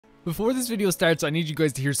Before this video starts, I need you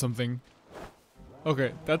guys to hear something.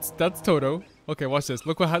 Okay, that's Toto. Okay, watch this.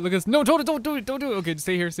 Look at this. No, Toto, don't do it. Don't do it. Okay, just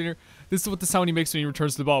stay here, stay here. This is what the sound he makes when he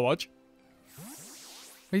returns to the ball. Watch.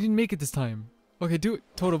 I didn't make it this time. Okay, do it,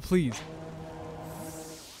 Toto, please.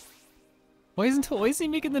 Why isn't he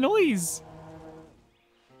making the noise?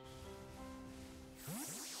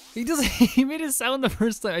 He doesn't. He made it sound the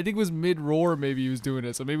first time. I think it was mid-roar. Maybe he was doing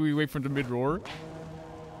it. So maybe we wait for him to mid-roar.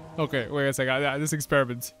 Okay, wait a second. This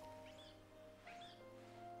experiment.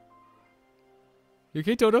 You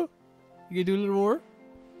okay, Toto? You gonna do a little roar?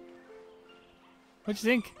 What you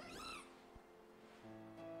think?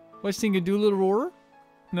 What you think? You do a little roar?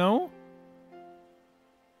 No?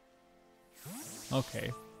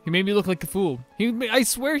 Okay. He made me look like a fool. I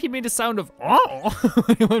swear he made a sound of oh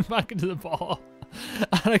when he went back into the ball.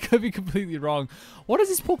 And I could be completely wrong. What is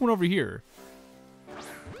this Pokemon over here?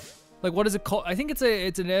 Like, what is it called? I think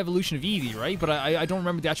it's an evolution of Eevee, right? But I don't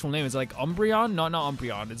remember the actual name. It's like Umbreon? No, not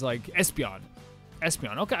Umbreon. It's like Espeon.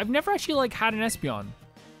 Espeon. Okay, I've never actually like had an Espeon.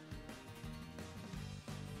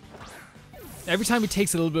 Every time it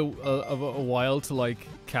takes a little bit of a while to like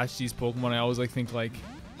catch these Pokemon, I always like think like,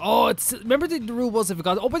 oh, it's remember the rule was if it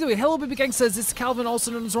got. Oh, by the way, Hello Baby Gang says this is Calvin,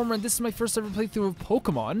 also known as Zorma, and this is my first ever playthrough of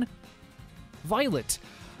Pokemon Violet.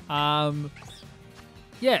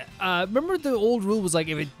 Yeah. Remember the old rule was like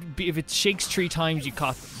if it shakes 3 times, you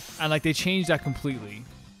caught them, and like they changed that completely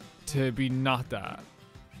to be not that.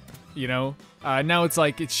 You know, now it's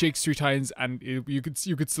like it shakes 3 times and you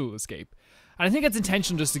could still escape. And I think it's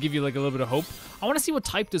intentional just to give you like a little bit of hope. I want to see what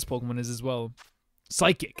type this Pokemon is as well.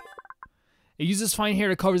 Psychic. It uses fine hair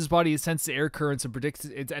to cover its body. It senses air currents and predicts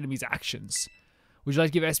its enemy's actions. Would you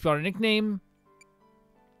like to give Espeon a nickname?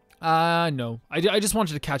 No. I just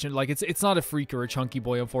wanted to catch it. Like it's not a freak or a chunky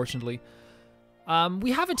boy, unfortunately.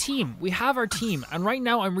 We have a team. We have our team, and right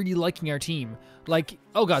now I'm really liking our team. Like,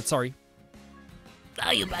 oh god, sorry.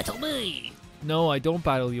 Now you battle me. No, I don't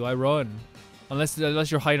battle you. I run. Unless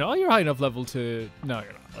you're high enough. Oh, you're high enough level to. No,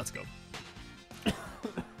 you're not. Let's go. Do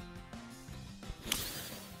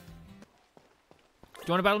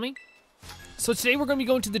you want to battle me? So today we're going to be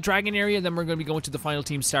going to the Dragon area, and then we're going to be going to the final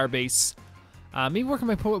team Star Base. Maybe working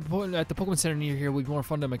at the Pokemon Center near here would be more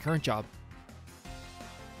fun than my current job.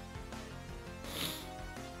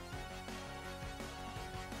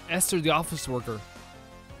 Esther, the office worker.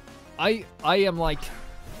 I am like,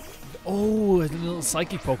 oh, a little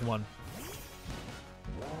psychic Pokemon.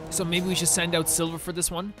 So maybe we should send out Silver for this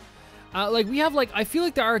one. Like we have like, I feel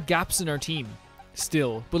like there are gaps in our team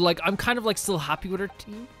still, but like I'm kind of like still happy with our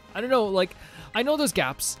team. I don't know, like I know there's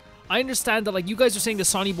gaps. I understand that like you guys are saying the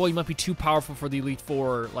Sonny Boy might be too powerful for the Elite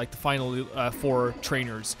Four, like the final 4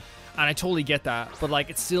 trainers. And I totally get that, but like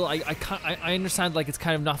it's still I understand like it's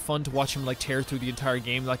kind of not fun to watch him like tear through the entire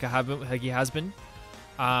game like he has been.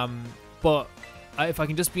 But if I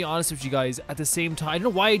can just be honest with you guys, at the same time, I don't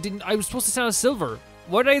know why I was supposed to send out Silver.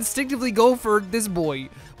 Why did I instinctively go for this boy?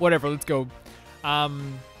 Whatever, let's go. I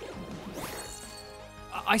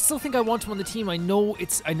still think I want him on the team. I know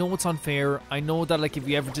it's unfair. I know that like if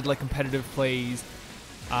we ever did like competitive plays,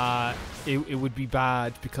 it would be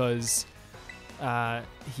bad because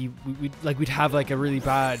we'd have like a really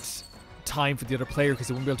bad time for the other player because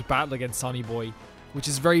he wouldn't be able to battle against Sonny Boy, which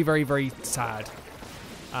is very, very, very sad.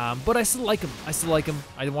 But I still like him.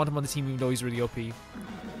 I want him on the team even though he's really OP.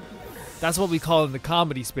 That's what we call in the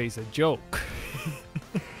comedy space a joke.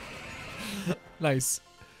 Nice.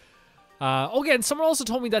 Okay, and someone also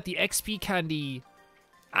told me that the XP candy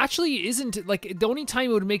actually isn't, like, the only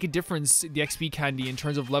time it would make a difference, the XP candy, in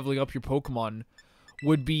terms of leveling up your Pokemon,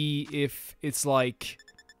 would be if it's like,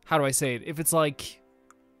 how do I say it? If it's like,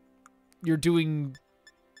 you're doing,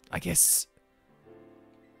 I guess,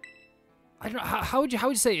 I don't know, how would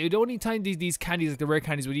you say it? The only time these candies, like the rare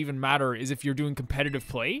candies, would even matter is if you're doing competitive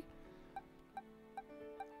play.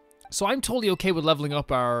 So I'm totally okay with leveling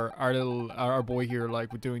up our boy here,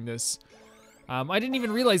 like with doing this. I didn't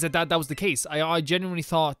even realize that was the case. I genuinely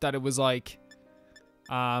thought that it was like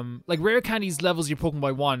rare candies levels your Pokemon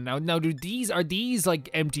by 1. Now are these like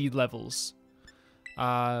empty levels?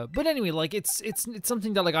 But anyway, like it's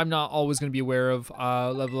something that like I'm not always gonna be aware of.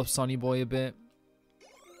 Level up Sonny Boy a bit.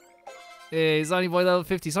 Hey, Sonny Boy level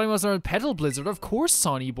 50. Sonny Boy's on Petal Blizzard. Of course,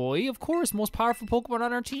 Sonny Boy. Of course, most powerful Pokemon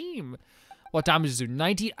on our team. What damage is it?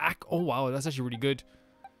 90 ac. Oh wow, that's actually really good.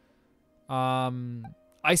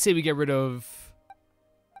 I say we get rid of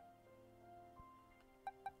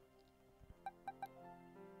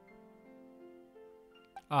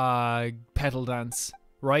Petal Dance,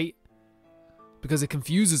 right? Because it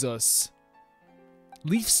confuses us.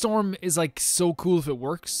 Leaf Storm is like so cool if it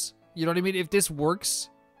works. You know what I mean? If this works,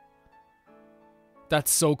 That's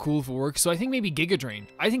so cool if it works. So I think maybe Giga Drain.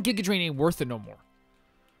 I think Giga Drain ain't worth it no more.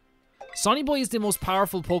 Sonny Boy is the most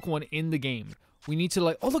powerful Pokemon in the game. We need to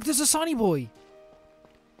like... Oh, look, there's a Sonny Boy.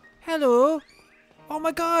 Hello. Oh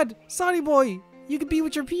my god, Sonny Boy. You can be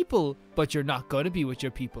with your people. But you're not going to be with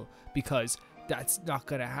your people. Because that's not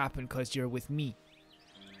going to happen because you're with me.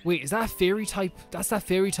 Wait, is that a fairy type? That's that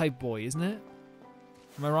fairy type boy, isn't it?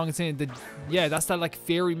 Am I wrong in saying that? Yeah, that's that like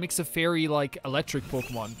fairy, mix of fairy like electric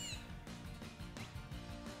Pokemon.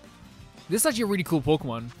 This is actually a really cool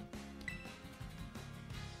Pokemon.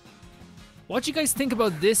 What do you guys think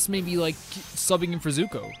about this? Maybe like subbing in for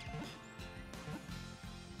Zuko.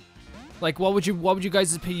 Like, what would you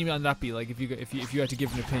guys' opinion on that be? Like, if you had to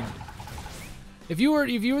give an opinion. If you were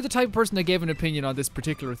the type of person that gave an opinion on this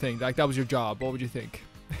particular thing, like that was your job, what would you think?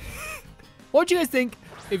 What would you guys think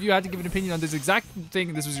if you had to give an opinion on this exact thing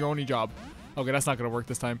and this was your only job? Okay, that's not gonna work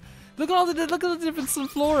this time. Look at the different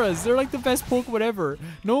Sunfloras. They're like the best Pokemon ever.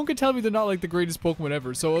 No one can tell me they're not like the greatest Pokemon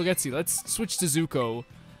ever. So let's see. Let's switch to Zuko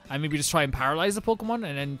and maybe just try and paralyze the Pokemon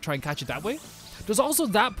and then try and catch it that way. There's also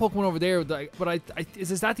that Pokemon over there, but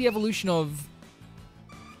is that the evolution of...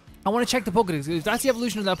 I want to check the Pokedex. If that's the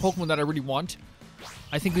evolution of that Pokemon that I really want,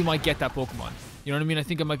 I think we might get that Pokemon. You know what I mean? I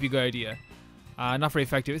think it might be a good idea. Not very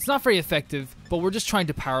effective. It's not very effective, but we're just trying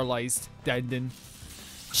to paralyze Dandin.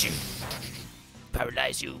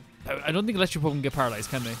 Paralyze you. I don't think electric Pokemon get paralyzed,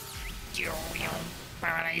 can they?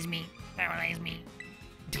 Paralyze me. Paralyze me.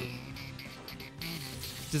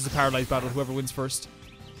 This is a paralyzed battle. Whoever wins first.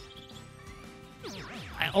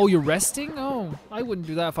 Oh, you're resting? Oh, I wouldn't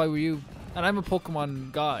do that if I were you. And I'm a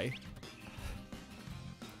Pokemon guy.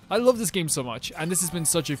 I love this game so much, and this has been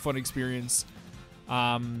such a fun experience.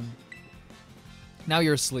 Now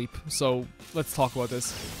you're asleep, so let's talk about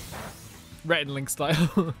this. Rhett and Link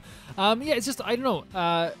style. Yeah, it's just, I don't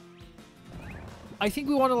know. I think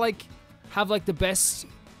we want to, like, have, like, the best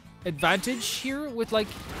advantage here with, like,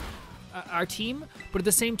 our team. But at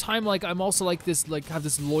the same time, like, I'm also, like, this, like, have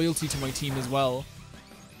this loyalty to my team as well.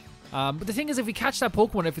 But the thing is, if we catch that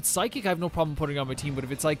Pokemon, if it's Psychic, I have no problem putting it on my team. But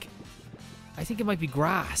if it's, like, I think it might be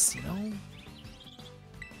Grass, you know?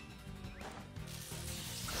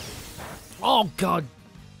 Oh, God.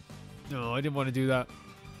 No, I didn't want to do that.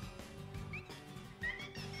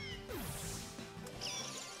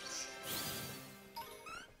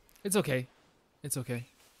 It's okay. It's okay.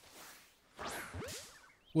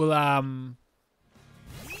 We'll,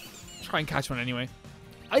 try and catch one anyway.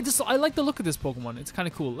 I like the look of this Pokemon. It's kind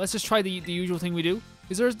of cool. Let's just try the usual thing we do.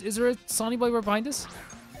 Is there a Sonny Boy right behind us?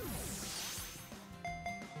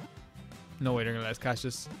 No way they're gonna let us catch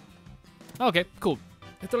this. Okay, cool.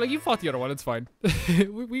 If they're like, you fought the other one, it's fine.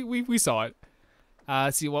 we saw it.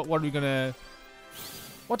 See, what are we gonna...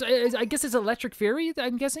 What, I guess it's Electric Fairy,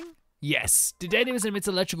 I'm guessing? Yes. Dedenne emits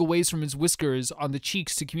electrical waves from his whiskers on the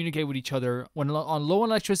cheeks to communicate with each other. When on low on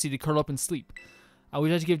electricity, to curl up and sleep. Would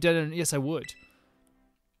you like to give Dedenne... Yes, I would.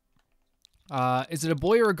 Is it a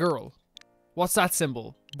boy or a girl? What's that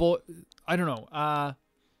symbol? Boy... I don't know.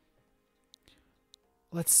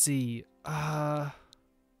 Let's see.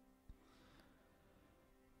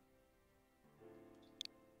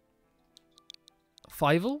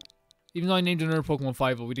 Fievel? Even though I named another Pokemon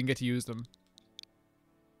Fievel, we didn't get to use them.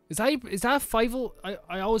 Is that Fievel?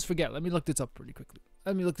 I always forget. Let me look this up pretty quickly.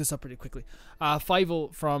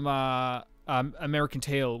 Fievel from American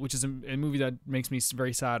Tail, which is a movie that makes me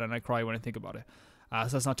very sad and I cry when I think about it.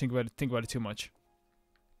 So let's not think about it too much.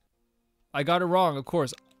 I got it wrong, of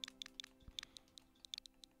course.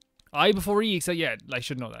 I before E, except yeah, I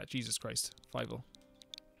should know that. Jesus Christ, Fievel.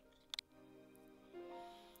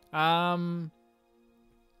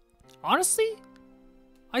 Honestly,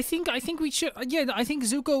 I think we should. Yeah, I think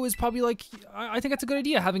Zuko is probably like. I think that's a good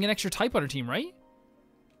idea, having an extra type on our team, right?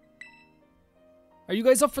 Are you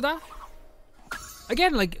guys up for that?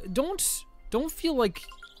 Again, like, don't feel like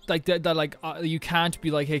that like you can't be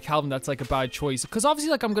like, hey Calvin, that's like a bad choice, because obviously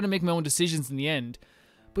like I'm gonna make my own decisions in the end,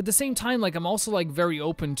 but at the same time like I'm also like very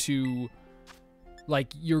open to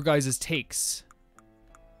like your guys' takes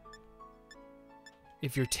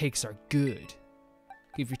if your takes are good.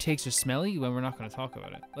 If your takes are smelly, then we're not going to talk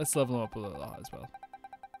about it. Let's level them up a little as well.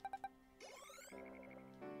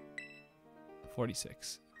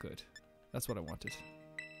 46. Good. That's what I wanted.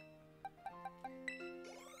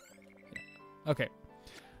 Yeah. Okay.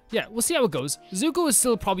 Yeah, we'll see how it goes. Zuko is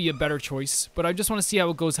still probably a better choice, but I just want to see how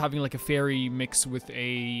it goes having like a fairy mix with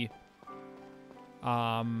a...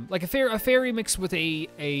 like a fairy mix with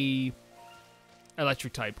a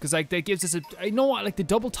electric type, because like that gives us a... I know like the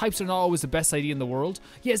double types are not always the best idea in the world.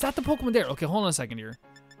 Yeah, is that the Pokemon there? Okay, hold on a second here.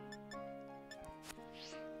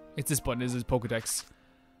 It's this button. This is Pokedex.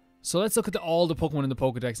 So let's look at all the Pokemon in the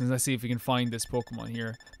Pokedex and let's see if we can find this Pokemon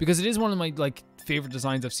here. Because it is one of my like favorite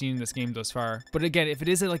designs I've seen in this game thus far. But again, if it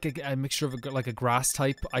is like a mixture of like a grass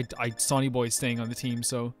type, Sonny Boy is staying on the team,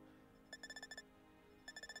 so...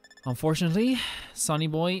 Unfortunately, Sonny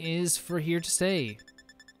Boy is for here to stay.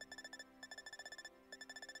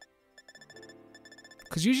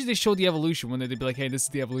 Because usually they show the evolution when they'd be like, hey, this is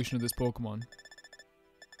the evolution of this Pokemon.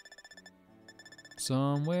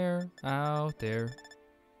 Somewhere out there.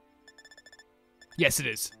 Yes, it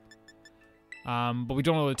is. But we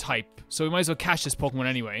don't know the type. So we might as well catch this Pokemon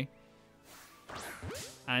anyway.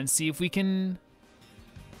 And see if we can...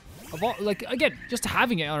 Like, again, just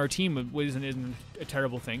having it on our team isn't a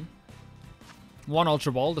terrible thing. 1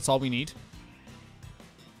 Ultra Ball, that's all we need.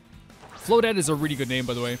 Floodette is a really good name,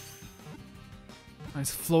 by the way.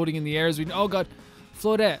 It's floating in the air as we... Oh, God.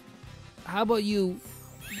 Floodette, how about you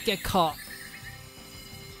get caught?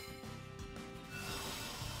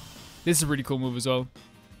 This is a really cool move as well.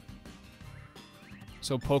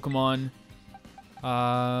 So Pokemon,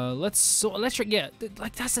 yeah,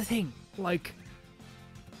 like that's the thing. Like,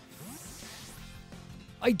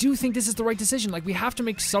 I do think this is the right decision. Like, we have to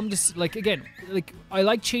make some, like, again, like, I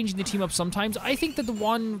like changing the team up sometimes. I think that the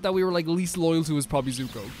one that we were like least loyal to was probably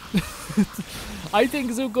Zuko. I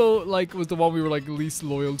think Zuko like was the one we were like least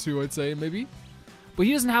loyal to, I'd say, maybe. But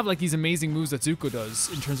he doesn't have like these amazing moves that Zuko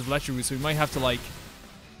does in terms of electric moves, so we might have to like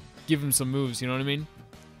give him some moves, you know what I mean?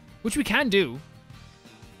 Which we can do.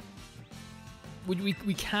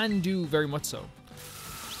 We can do very much so.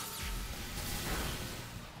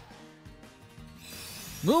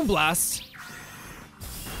 Moonblast!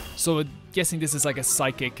 So guessing this is like a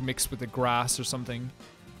psychic mixed with a grass or something.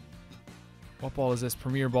 What ball is this?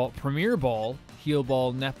 Premier Ball. Premier Ball, Heal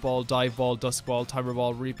Ball, Net Ball, Dive Ball, Dusk Ball, Timer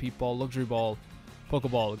Ball, Repeat Ball, Luxury Ball,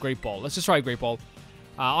 Pokeball, Great Ball. Let's just try Great Ball.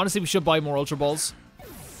 Honestly, we should buy more Ultra Balls.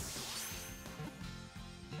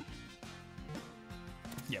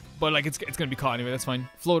 Yeah, but like it's gonna be caught anyway. That's fine.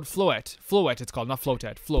 Floette, it's called, not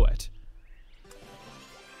Floatet. Floette.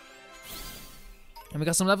 And we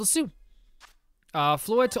got some levels too.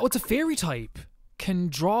 Floette. Oh, it's a Fairy type. Can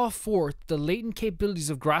draw forth the latent capabilities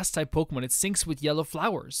of Grass-type Pokemon. It syncs with yellow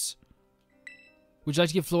flowers. Would you like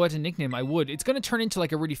to give Floette a nickname? I would. It's gonna turn into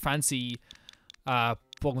like a really fancy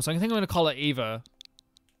Pokemon. So I think I'm gonna call it Ava.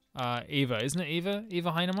 Ava, isn't it Ava?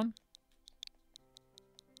 Ava Heinemann?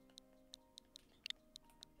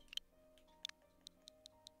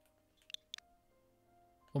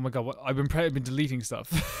 Oh my god, what? I've been deleting stuff.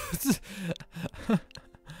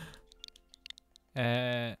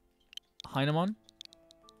 Heinemann?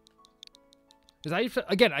 Is that,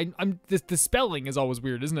 again, the spelling is always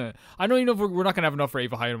weird, isn't it? I don't even know if we're not gonna have enough for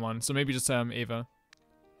Ava Heinemann, so maybe just Ava.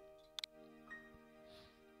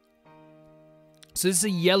 So this is a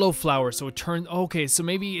yellow flower, so it turns. Okay, so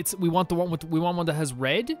maybe it's we want one that has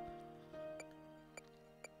red. Can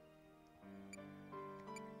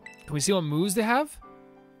we see what moves they have?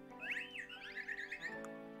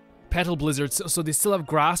 Petal Blizzard, so they still have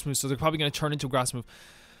grass moves, so they're probably gonna turn into a grass move.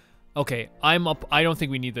 Okay, I'm up. I don't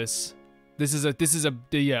think we need this. This is a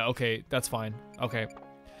yeah, okay, that's fine. Okay.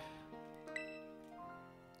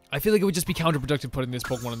 I feel like it would just be counterproductive putting this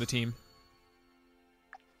Pokemon on the team.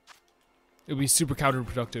 It would be super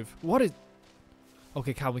counterproductive. What is...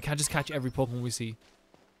 Okay, Cal, we can't just catch every Pokemon we see.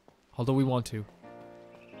 Although we want to.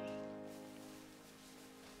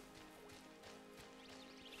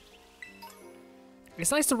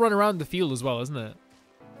 It's nice to run around the field as well, isn't it?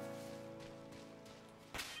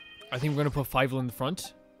 I think we're going to put Fievel in the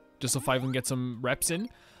front. Just so Fievel can get some reps in.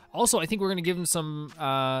 Also, I think we're going to give him some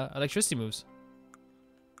electricity moves.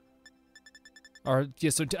 Or,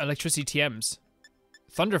 yeah, so electricity TMs.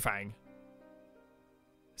 Thunderfang.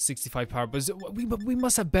 65 power. But we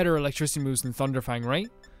must have better electricity moves than Thunderfang, right?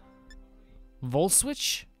 Volt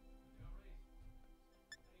Switch?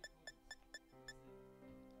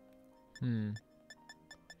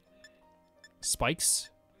 Spikes?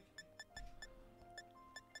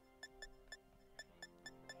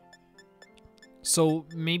 So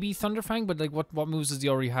maybe Thunderfang, but like what moves does he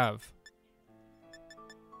already have?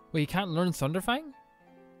 Wait, he can't learn Thunderfang?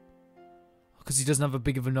 Because he doesn't have a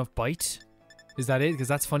big of enough bite? Is that it? Because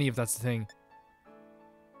that's funny if that's the thing.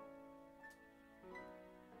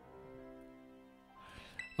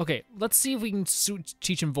 Okay, let's see if we can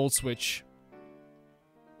teach him Volt Switch.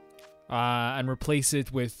 And replace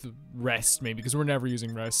it with Rest, maybe, because we're never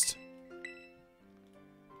using Rest.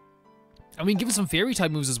 And we can give him some Fairy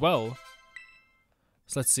type moves as well.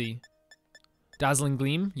 So let's see. Dazzling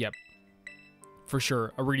Gleam? Yep. For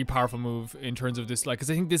sure. A really powerful move in terms of this, like,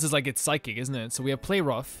 because I think this is like it's psychic, isn't it? So we have Play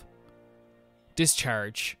Rough.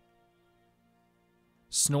 Discharge.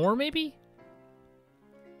 Snore, maybe?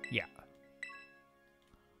 Yeah.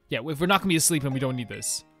 Yeah, if we're not gonna be asleep and we don't need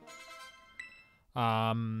this.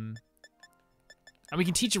 And we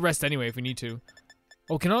can teach a rest anyway if we need to.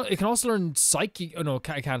 Oh, it can also learn psychic. Oh no,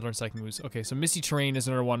 I can't learn psychic moves. Okay, so Misty Terrain is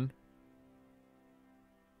another one.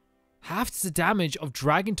 Halves the damage of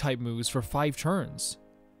dragon type moves for 5 turns.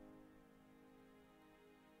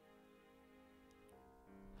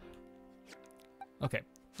 Okay,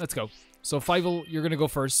 let's go. So Fievel, you're gonna go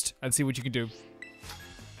first and see what you can do.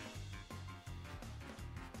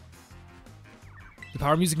 The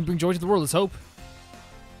power of music can bring joy to the world, let's hope.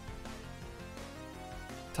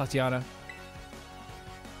 Tatiana.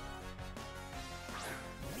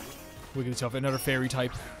 Wiggly tough, another fairy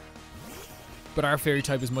type. But our fairy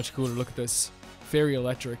type is much cooler, look at this. Fairy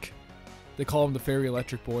electric. They call him the fairy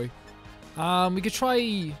electric boy. We could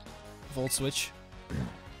try Volt Switch.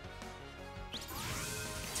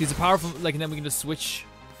 See, it's a powerful, like, and then we can just switch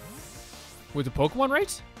with the Pokemon,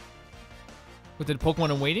 right? With the Pokemon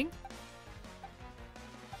in waiting?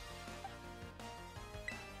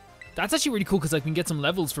 That's actually really cool because, like, we can get some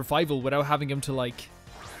levels for Fievel without having him to, like,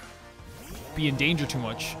 be in danger too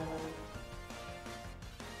much.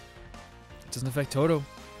 It doesn't affect Toto.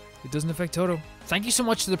 It doesn't affect Toto. Thank you so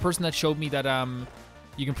much to the person that showed me that,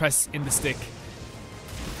 you can press in the stick.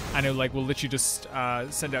 And it, like, will literally just,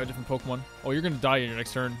 send out different Pokemon. Oh, you're gonna die in your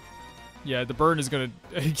next turn. Yeah, the burn is gonna,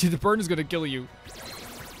 the burn is gonna kill you.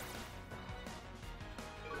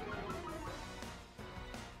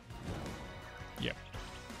 Yeah.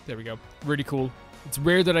 There we go. Really cool. It's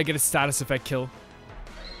rare that I get a status effect kill.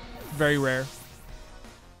 Very rare.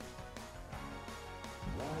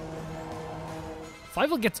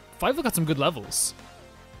 Fievel got some good levels.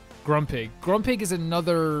 Grumpig. Grumpig is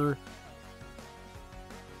another.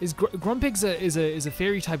 Grumpig's is a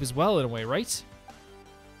fairy type as well in a way, right?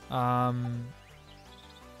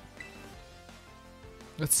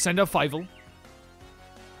 Let's send out Fievel.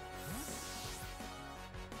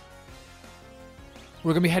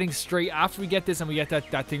 We're gonna be heading straight after we get this and we get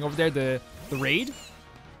that thing over there, the raid.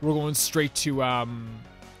 We're going straight to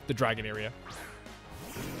the dragon area.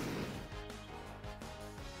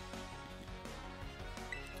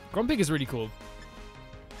 Grumpig is really cool.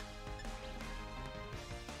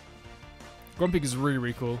 Grumpig is really,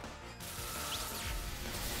 really cool.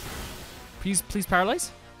 Please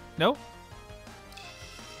paralyze? No?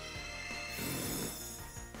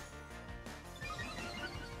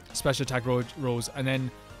 Special attack Rose. And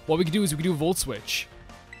then what we can do is we can do a Volt Switch.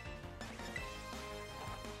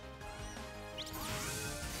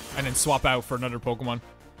 And then swap out for another Pokemon.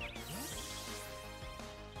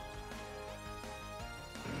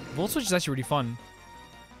 Volt Switch is actually really fun.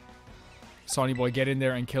 Sonny Boy, get in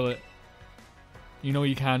there and kill it. You know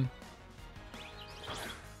you can.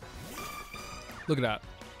 Look at that.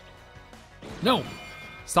 No!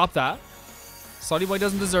 Stop that. Sonny Boy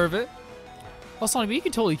doesn't deserve it. Oh, Sonny Boy, you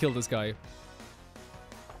can totally kill this guy.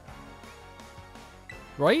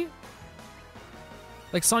 Right?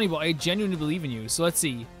 Like, Sonny Boy, I genuinely believe in you. So let's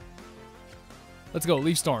see. Let's go,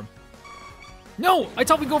 Leaf Storm. No! I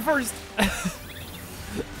thought we'd go first!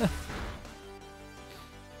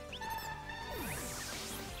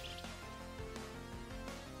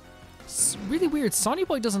 It's really weird. Sonny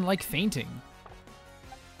Boy doesn't like fainting.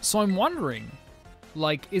 So I'm wondering,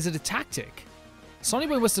 like, is it a tactic? Sonny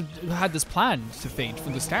Boy must have had this plan to faint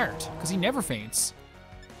from the start, because he never faints.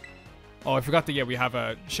 Oh, I forgot that, yeah, we have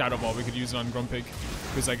a Shadow Ball. We could use it on Grumpig,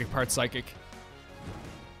 who's like a part Psychic.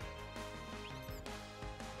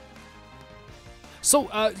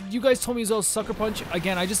 So, you guys told me as well, Sucker Punch.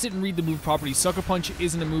 Again, I just didn't read the move properly. Sucker Punch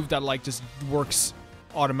isn't a move that, like, just works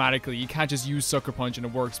automatically. You can't just use Sucker Punch and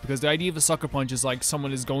it works, because the idea of a Sucker Punch is, like,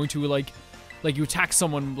 someone is going to, like you attack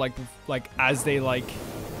someone, like as they, like,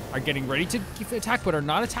 are getting ready to attack, but are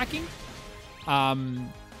not attacking. Oh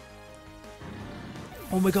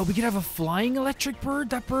my god, we could have a flying electric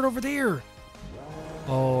bird? That bird over there.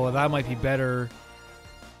 Oh, that might be better.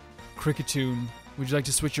 Cricketune, would you like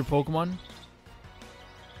to switch your Pokemon?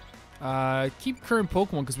 Keep current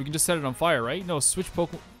Pokemon, because we can just set it on fire, right? No, switch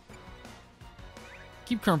Pokemon.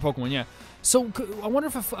 Keep current Pokemon, yeah. So, I wonder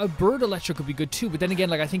if a bird electric would be good too, but then again,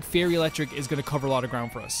 like, I think fairy electric is going to cover a lot of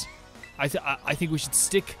ground for us. I think we should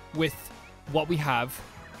stick with what we have.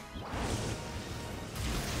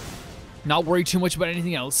 Not worry too much about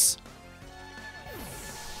anything else.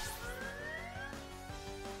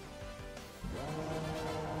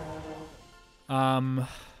 I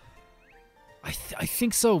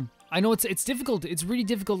think so. I know it's difficult. It's really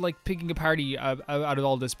difficult, like, picking a party out of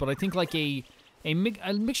all this, but I think, like, a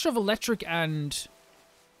mixture of electric and,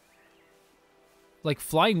 like,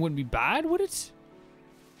 flying wouldn't be bad, would it?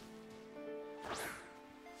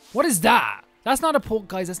 What is that? That's not a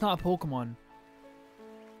guys, that's not a Pokemon.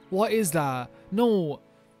 What is that? No.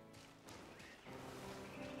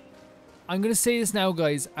 I'm gonna say this now,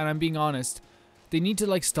 guys, and I'm being honest. They need to,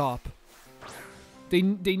 like, stop. They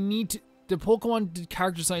need to... The Pokemon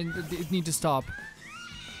character design, they need to stop.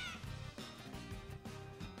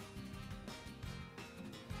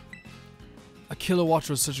 A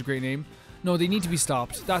Kilowattrel is such a great name. No, they need to be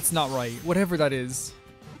stopped. That's not right. Whatever that is.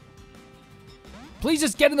 Please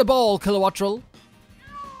just get in the ball, Kilowattrel.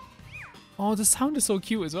 Oh, the sound is so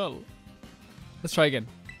cute as well. Let's try again.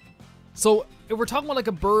 So, if we're talking about like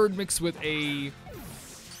a bird mixed with a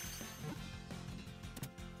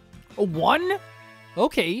 1?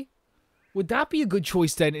 Okay. Would that be a good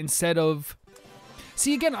choice then instead of...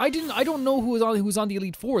 See, again, I don't know who's on the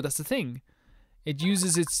Elite Four. That's the thing. It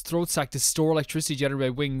uses its throat sac to store electricity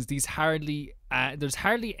generated by wings. There's hardly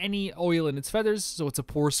any oil in its feathers, so it's a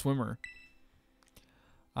poor swimmer.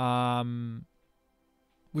 Would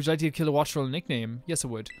you like to give Kilowattrel a nickname? Yes, I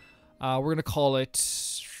would. We're gonna call it...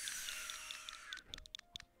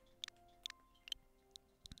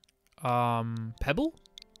 Pebble?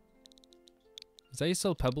 Is that how you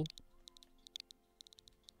spell Pebble?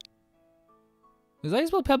 Is that how you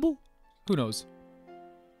spell Pebble? Who knows?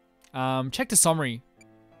 Check the summary.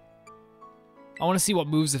 I want to see what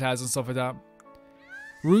moves it has and stuff like that.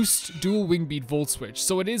 Roost, dual wing beat, volt switch.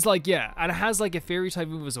 So it is like, yeah, and it has like a fairy type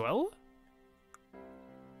move as well.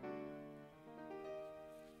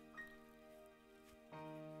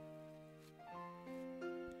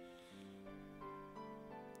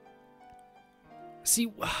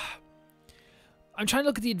 See, I'm trying to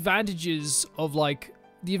look at the advantages of like...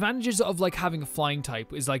 The advantages of like having a flying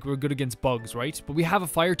type is like we're good against bugs, right? But we have a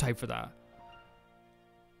fire type for that.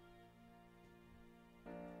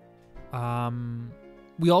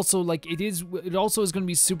 We also like it also is going to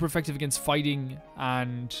be super effective against fighting,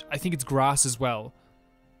 and I think it's grass as well.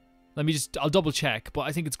 I'll double check, but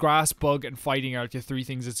I think it's grass, bug, and fighting are like the 3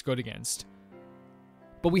 things it's good against.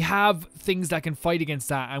 But we have things that can fight against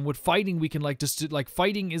that, and with fighting we can like just like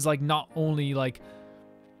fighting is like not only like...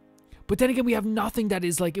 But then again, we have nothing that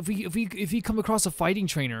is like, if we come across a fighting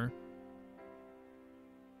trainer,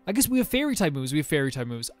 I guess we have fairy type moves.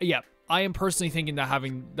 Yeah, I am personally thinking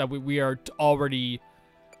that we are already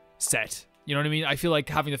set. You know what I mean? I feel like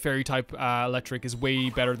having the fairy type electric is way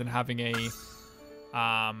better than having a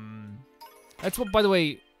that's what, by the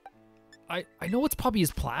way, I know what's probably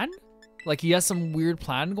his plan. Like, he has some weird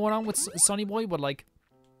plan going on with Sonny Boy, but like,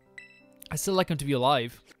 I still like him to be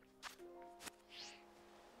alive.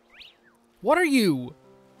 What are you?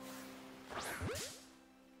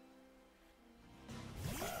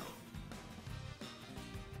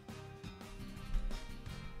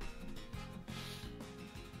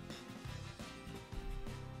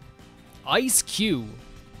 Ice Cube.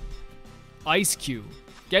 Ice Cube.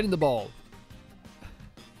 Get in the ball.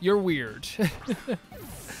 You're weird.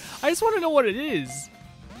 I just want to know what it is.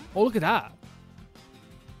 Oh, look at that.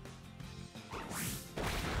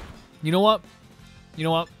 You know what? You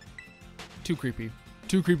know what? Too creepy.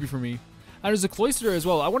 Too creepy for me. And there's a Cloyster as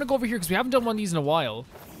well. I want to go over here because we haven't done one of these in a while.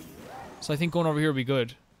 So I think going over here would be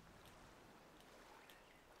good.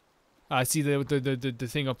 I see the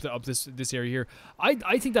thing up this area here.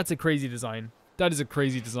 I think that's a crazy design. That is a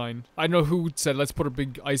crazy design. I don't know who said let's put a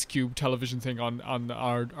big ice cube television thing on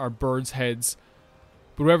our birds' heads.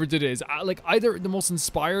 But whoever did it is like either the most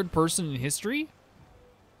inspired person in history.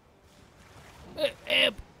 Let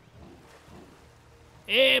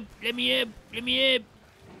me up.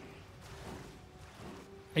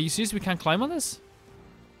 Are you serious? We can't climb on this?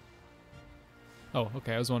 Oh,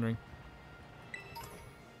 okay. I was wondering.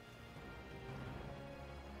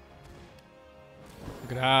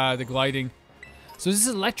 Look at that, the gliding. So this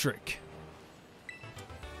is electric.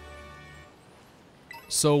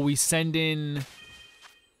 So we send in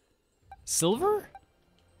Silver?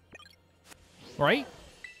 Right?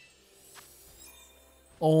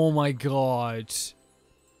 Oh my god.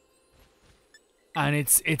 And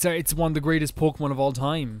it's one of the greatest Pokemon of all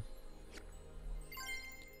time.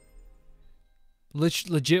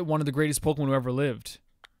 Legit one of the greatest Pokemon who ever lived.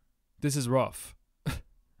 This is rough.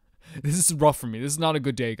 This is rough for me. This is not a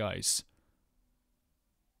good day, guys.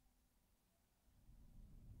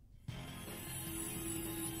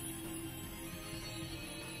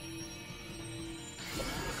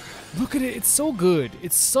 Look at it. It's so good.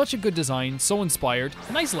 It's such a good design. So inspired.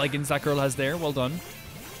 Nice leggings that girl has there. Well done.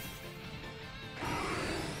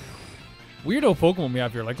 Weirdo Pokemon we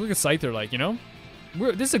have here. Like, look at Scyther, like, you know?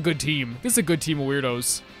 This is a good team. This is a good team of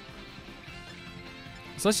weirdos.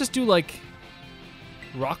 So let's just do, like,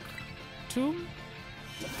 Rock Tomb?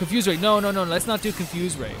 Confuse Ray. No, no, no. Let's not do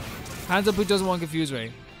Confuse Ray. Hands up who doesn't want Confuse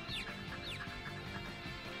Ray.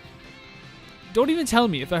 Don't even tell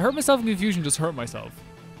me. If I hurt myself in confusion, just hurt myself.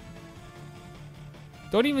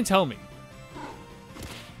 Don't even tell me.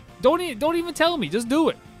 Don't even tell me. Just do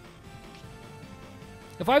it.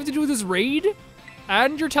 If I have to do this raid,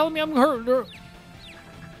 and you're telling me I'm hurt,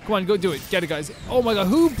 come on, go do it. Get it, guys. Oh my god,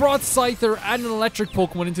 who brought Scyther and an electric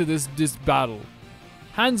Pokemon into this battle?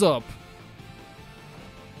 Hands up.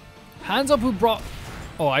 Hands up who brought...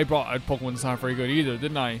 Oh, I brought a Pokemon that's not very good either,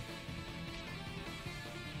 didn't I?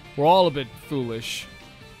 We're all a bit foolish.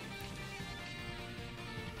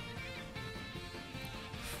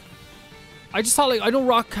 I just thought, like, I know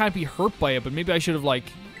Rock can't be hurt by it, but maybe I should have, like,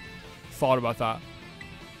 thought about that.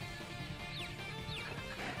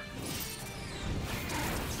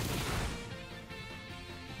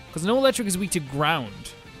 Because no electric is weak to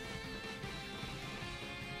ground.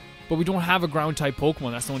 But we don't have a ground type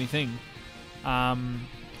Pokemon, that's the only thing.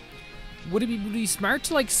 Would it be smart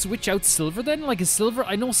to like switch out Silver then? Like is Silver,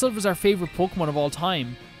 I know Silver's our favorite Pokemon of all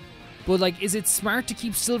time. But like, is it smart to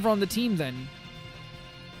keep Silver on the team then?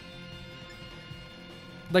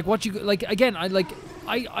 Like what you, like again,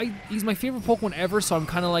 he's my favorite Pokemon ever, so I'm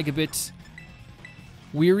kind of like a bit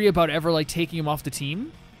weary about ever like taking him off the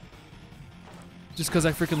team. Just because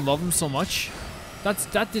I freaking love him so much.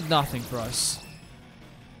 That did nothing for us.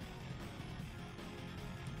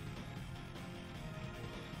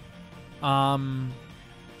 I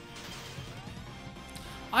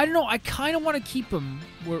don't know. I kind of want to keep him.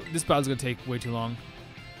 This battle's going to take way too long.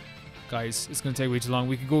 Guys, it's going to take way too long.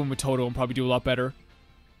 We could go in with Toto and probably do a lot better.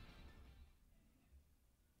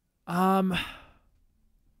 Because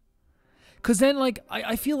then, like,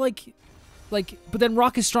 I feel like, but then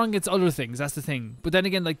Rock is strong against other things. That's the thing. But then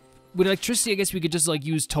again, like, with electricity, I guess we could just, like,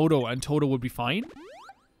 use Toto and Toto would be fine.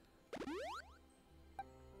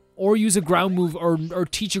 Or use a ground move, or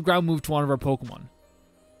teach a ground move to one of our Pokemon.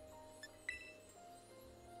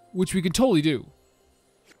 Which we could totally do.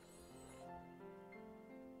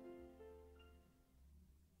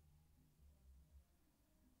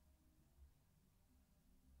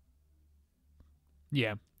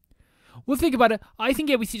 Yeah. We'll think about it. I think,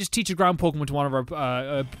 yeah, we should just teach a ground Pokemon to one of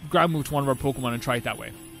our, ground move to one of our Pokemon and try it that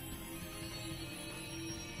way.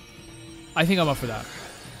 I think I'm up for that.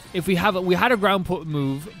 If we have we had a ground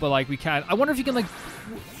move, but like we can't. I wonder if you can like.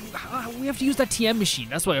 We have to use that TM machine.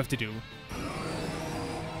 That's what I have to do.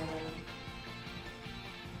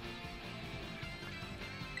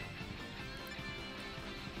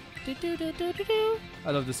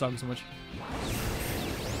 I love this song so much.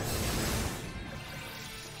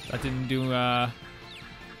 That didn't do a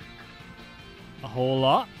whole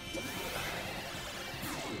lot.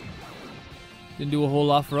 Didn't do a whole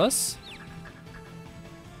lot for us.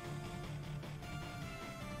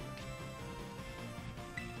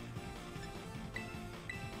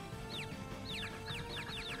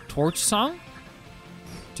 Torch song?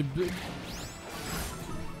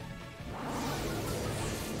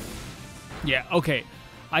 Yeah, okay.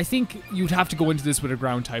 I think you'd have to go into this with a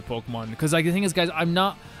ground type Pokemon. Because like the thing is, guys, I'm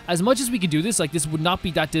not, as much as we could do this, like this would not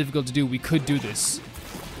be that difficult to do. We could do this.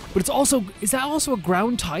 But it's also, is that also a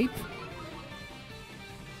ground type?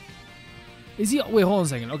 Is he, wait, hold on a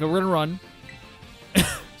second. Okay, we're gonna run.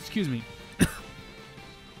 Excuse me.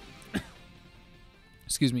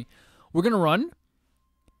 Excuse me. We're gonna run.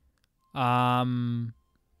 Hold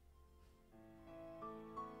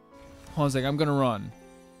on a second, I'm gonna run.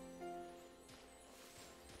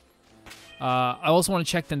 I also want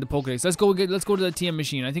to check then the Pokedex. Let's go to the TM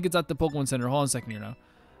machine. I think it's at the Pokemon Center. Hold on a second here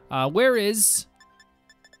now. Where is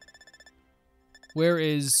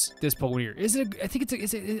this Pokemon here? Is it I think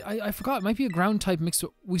it's I forgot. It might be a ground type mixed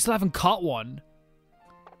with, we still haven't caught one.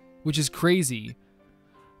 Which is crazy.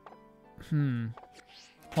 Hold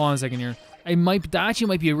on a second here. That actually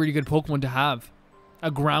might be a really good Pokemon to have. A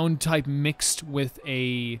ground type mixed with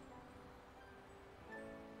a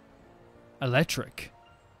electric.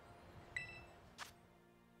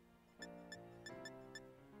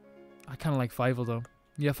 I kind of like Fievel though.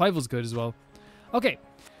 Yeah, Fievel's good as well. Okay.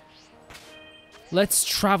 Let's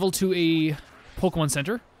travel to a Pokemon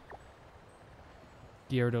Center.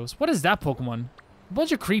 Gyarados. What is that Pokemon? A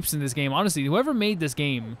bunch of creeps in this game. Honestly, whoever made this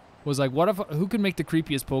game was like, who can make the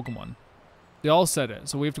creepiest Pokemon? They all said it,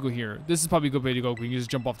 so we have to go here. This is probably a good way to go. We can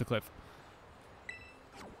just jump off the cliff.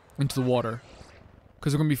 Into the water.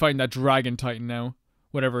 Because we're going to be fighting that Dragon Titan now.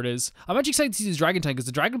 Whatever it is. I'm actually excited to see this Dragon Titan because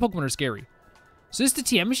the Dragon Pokemon are scary. So is this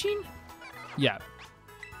the TM machine? Yeah.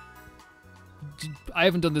 I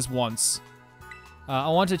haven't done this once. I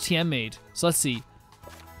want a TM made. So let's see.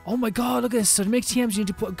 Oh my god, look at this. So to make TMs, you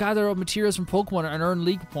need to gather up materials from Pokemon and earn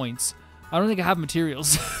league points. I don't think I have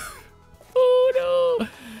materials. Oh no!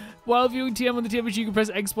 While viewing TM on the TM machine, you can press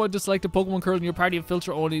X button to select a Pokemon curl in your party and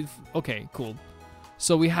filter only. Okay, cool.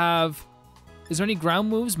 So we have... Is there any ground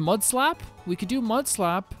moves? Mud Slap? We could do Mud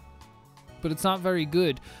Slap, but it's not very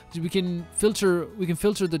good. We can filter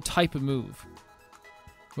the type of move.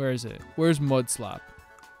 Where is it? Where's Mud Slap?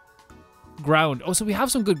 Ground. Oh, so we have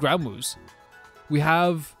some good ground moves. We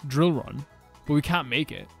have Drill Run, but we can't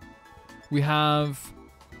make it. We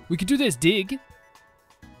could do this, Dig.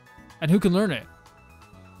 And who can learn it?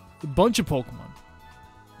 A bunch of Pokemon.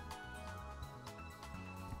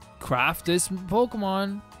 Craft this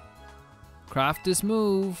Pokemon. Craft this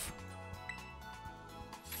move.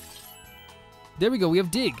 There we go, we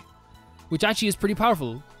have Dig, which actually is pretty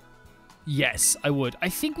powerful. Yes, I would. I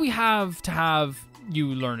think we have to have you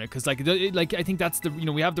learn it, because like I think that's the,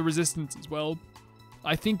 we have the resistance as well.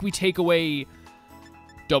 I think we take away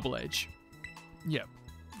Double Edge. Yeah,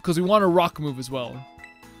 because we want a rock move as well.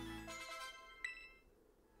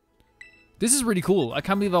 This is really cool. I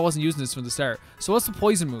can't believe I wasn't using this from the start. So what's the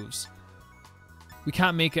poison moves? We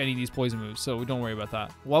can't make any of these poison moves, so don't worry about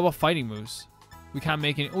that. What about fighting moves? We can't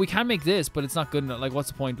make any. We can make this, but it's not good enough. Like, what's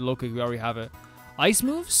the point? Look, we already have it. Ice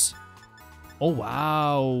moves? Oh,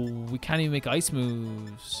 wow. We can't even make ice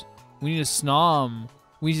moves. We need a Snom.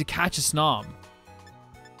 We need to catch a Snom.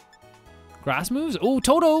 Grass moves? Oh,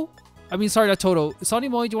 Toto. I mean, sorry, not Toto. Sonny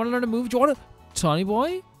Boy, do you want to learn a move? Do you want to... Sonny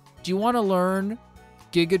Boy? Do you want to learn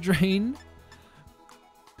Giga Drain?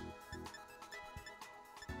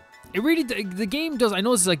 It really... The game does... I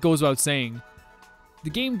know this like goes without saying. The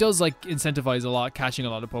game does like incentivize a lot, catching a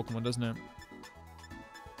lot of Pokemon, doesn't it?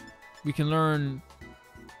 We can learn...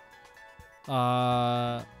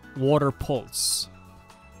 Water Pulse.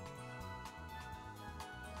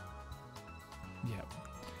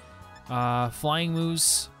 Yeah. Flying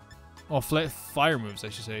moves. Oh, fire moves, I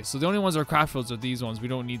should say. So the only ones that are craftfuls are these ones. We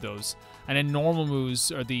don't need those. And then normal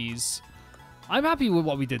moves are these. I'm happy with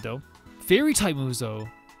what we did, though. Fairy type moves, though.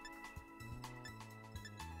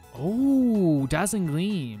 Oh, Dazzling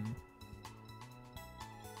Gleam.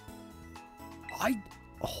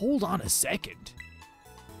 Hold on a second.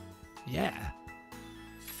 Yeah.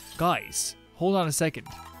 Guys, hold on a second.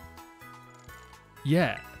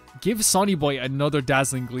 Yeah. Give Sonny Boy another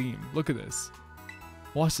Dazzling Gleam. Look at this.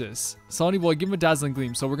 Watch this. Sonny Boy, give him a Dazzling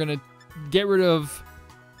Gleam. So we're going to get rid of...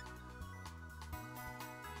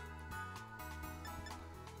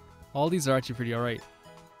 All these are actually pretty alright.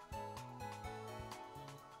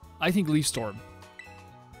 I think Leaf Storm.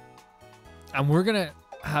 And we're going to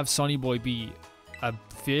have Sonny Boy be a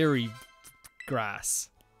Fairy Grass.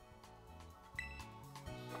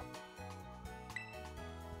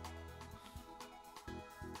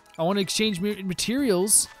 I want to exchange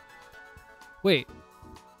materials. Wait.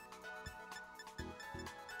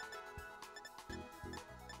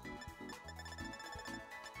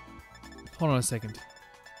 Hold on a second.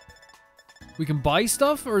 We can buy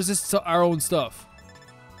stuff, or is this our own stuff?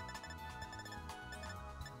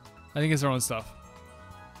 I think it's our own stuff.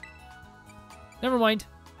 Never mind.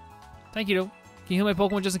 Thank you, though. Can you heal my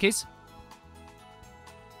Pokemon just in case?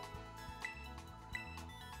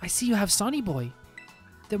 I see you have Sonny Boy.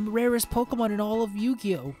 The rarest Pokemon in all of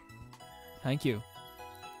Yu-Gi-Oh! Thank you.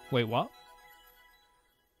 Wait, what?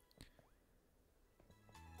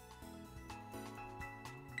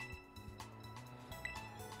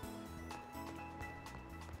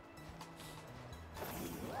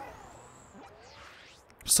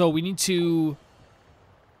 So we need to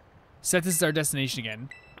set this as our destination again.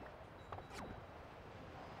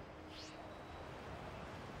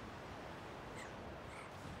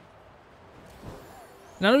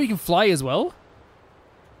 Now that we can fly as well.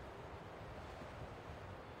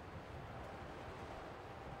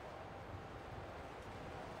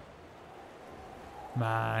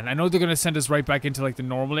 Man, I know they're going to send us right back into like the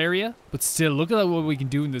normal area, but still, look at what we can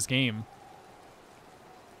do in this game.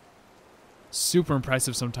 Super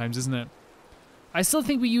impressive sometimes, isn't it? I still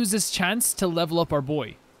think we use this chance to level up our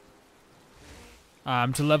boy.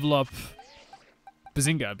 To level up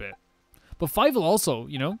Bazinga a bit. But Fievel also,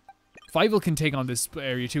 you know? Fievel can take on this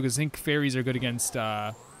area too, because I think fairies are good against...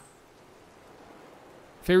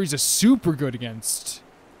 fairies are super good against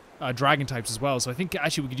dragon types as well, so I think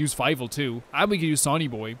actually we could use Fievel too. And we could use Sonny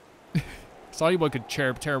Boy. Sonny Boy could tear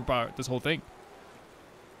apart this whole thing.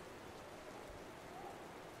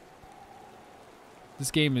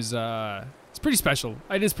 This game is, it's pretty special.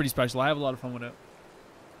 It is pretty special. I have a lot of fun with it.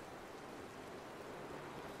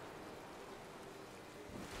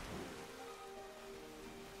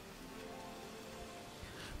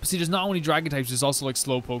 But see, there's not only dragon types, there's also like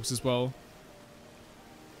slowpokes as well.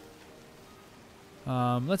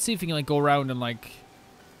 Let's see if we can like go around and like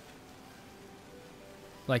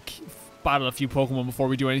battle a few Pokemon before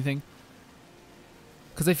we do anything.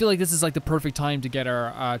 Because I feel like this is like the perfect time to get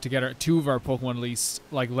our two of our Pokemon at least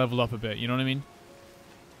like leveled up a bit. You know what I mean?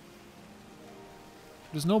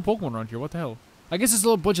 There's no Pokemon around here. What the hell? I guess there's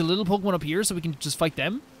a bunch of little Pokemon up here, so we can just fight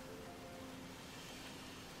them.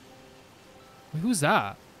 Wait, who's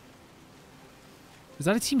that? Is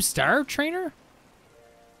that a Team Star trainer?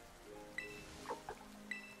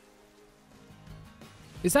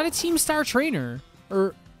 Is that a Team Star trainer?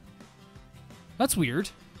 Or... That's weird.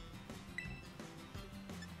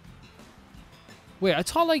 Wait, I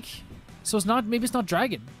thought like... So it's not... Maybe it's not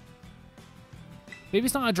dragon. Maybe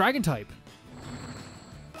it's not a dragon type.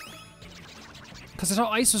 Because I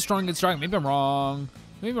thought ice was strong against dragon. Maybe I'm wrong.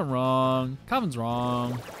 Maybe I'm wrong. Calvin's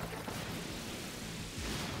wrong.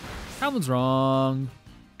 Calvin's wrong.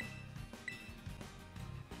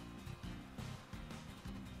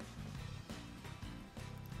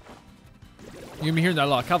 You're gonna be hearing that a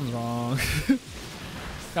lot. Calvin's wrong.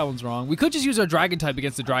 Calvin's wrong. We could just use our dragon type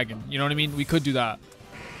against the dragon. You know what I mean? We could do that.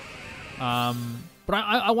 But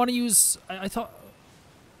I want to use... I thought...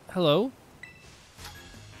 Hello?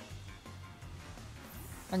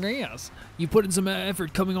 Yes. You put in some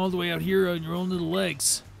effort coming all the way out here on your own little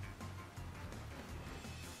legs.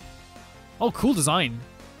 Oh, cool design.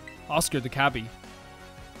 Oscar the cabbie.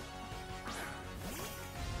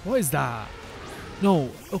 What is that? No,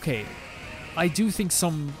 okay. I do think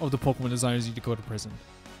some of the Pokemon designers need to go to prison.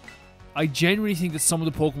 I genuinely think that some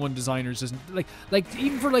of the Pokemon designers just like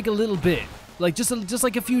even for like a little bit, like just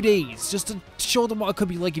like a few days, just to show them what it could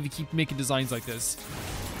be like if you keep making designs like this.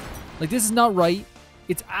 Like, this is not right.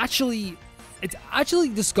 It's actually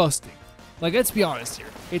disgusting. Like, let's be honest here.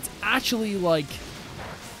 It's actually like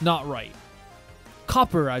not right.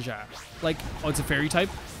 Copper Raja. Like, oh, it's a fairy type.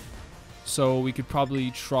 So we could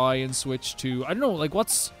probably try and switch to, I don't know, like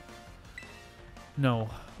what's... No.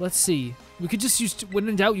 Let's see. We could just use, when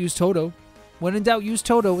in doubt, use Toto. When in doubt, use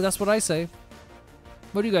Toto. That's what I say.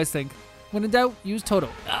 What do you guys think? When in doubt, use Toto.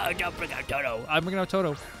 Don't bring out Toto. I'm bringing out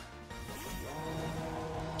Toto.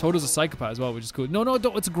 Toto's a psychopath as well, which is cool. No,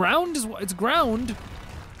 don't. It's ground. It's ground.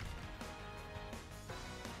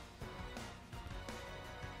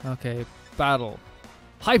 Okay. Battle.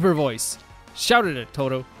 Hyper voice. Shout at it,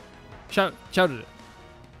 Toto. Shout at it.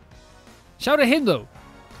 Shout at him, though.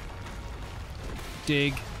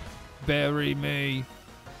 Dig. Bury me.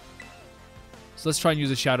 So let's try and use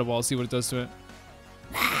a Shadow Ball, see what it does to it.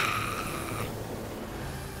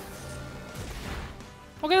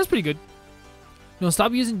 Okay, that's pretty good. No,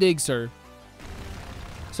 stop using Dig, sir.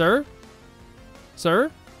 Sir?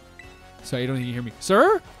 Sir? Sorry, you don't think you hear me.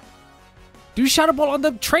 Sir? Do Shadow Ball on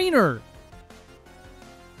the trainer!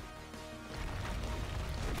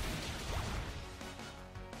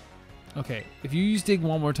 Okay, if you use Dig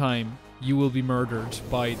one more time, you will be murdered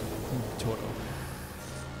by Toto.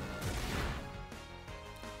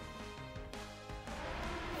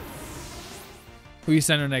 Who you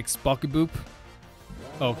send our next? Boop?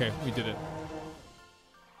 Oh, okay, we did it.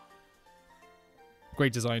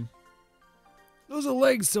 Great design. Those are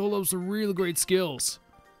legs still have some real great skills.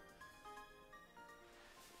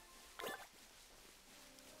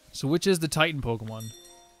 So which is the Titan Pokemon?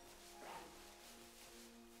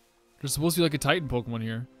 There's supposed to be like a Titan Pokemon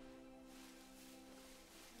here.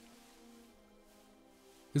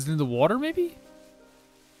 Is it in the water, maybe?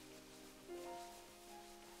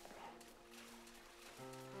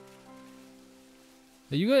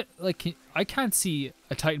 You got, like, I can't see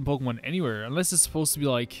a Titan Pokemon anywhere unless it's supposed to be,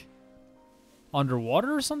 like,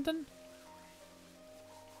 underwater or something?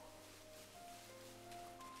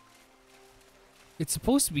 It's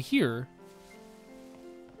supposed to be here.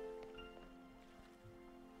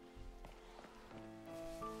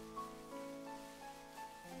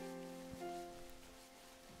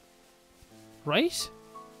 Right?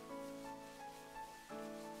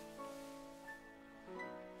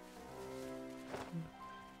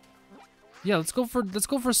 Yeah, let's go for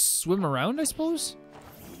a swim around, I suppose.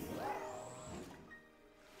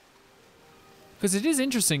 Because it is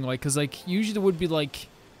interesting, like, because like usually there would be like,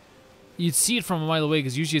 you'd see it from a mile away,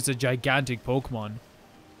 because usually it's a gigantic Pokemon,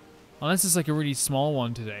 unless it's like a really small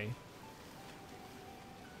one today.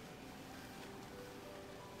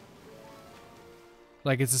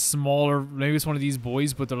 Like it's a smaller, maybe it's one of these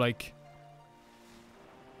boys, but they're like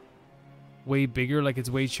way bigger, like it's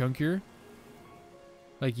way chunkier.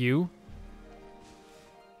 Like you.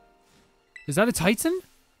 Is that a Titan?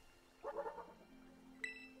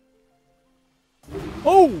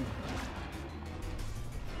 Oh!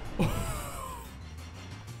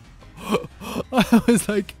 I was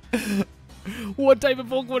like, what type of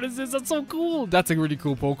Pokemon is this? That's so cool. That's a really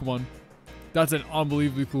cool Pokemon. That's an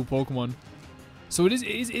unbelievably cool Pokemon. So it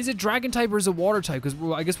is it dragon type or is it water type? Because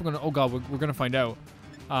I guess we're gonna, oh god, we're gonna find out.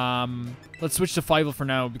 Let's switch to Fivel for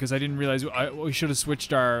now because I didn't realize we should have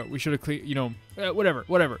switched our, we should have, you know,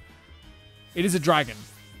 whatever. It is a dragon.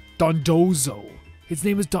 Dondozo. His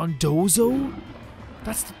name is Dondozo?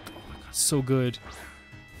 That's, oh my god, so good.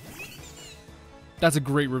 That's a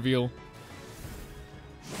great reveal.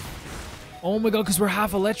 Oh my god, because we're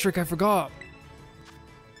half electric, I forgot.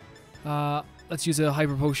 Let's use a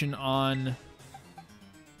hyper potion on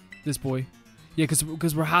this boy. Yeah,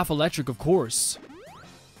 because we're half electric, of course.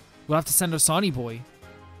 We'll have to send a Sonny boy.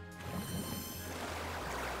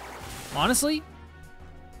 Honestly?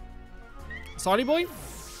 Sonny boy?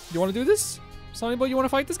 You want to do this? Sonny boy, you want to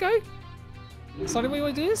fight this guy? Sonny boy, you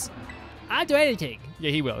want to do this? I'll do anything.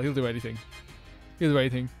 Yeah, he will. He'll do anything. He'll do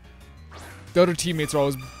anything. The other teammates are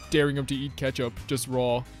always daring him to eat ketchup, just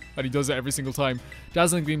raw. And he does it every single time.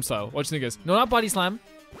 Dazzling Gleam style. What do you think is? No, not Body Slam.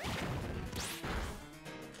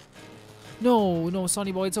 No,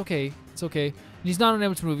 Sonny boy, it's okay. It's okay. He's not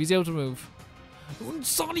unable to move. He's able to move.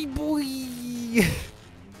 Sonny boy!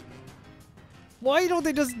 Why don't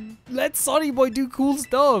they just let Sonny boy do cool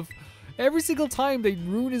stuff? Every single time they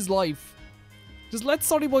ruin his life. Just let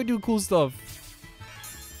Sonny boy do cool stuff.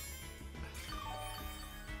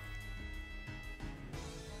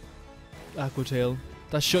 Aqua Tail.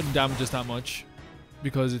 That shouldn't damage us that much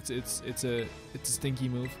because it's a stinky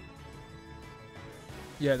move.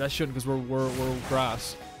 Yeah, that shouldn't because we're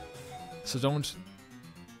grass. So don't.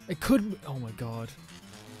 It could. Oh my god.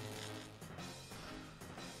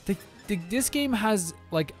 This game has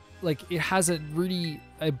like it has a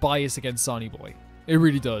bias against Sonny Boy. It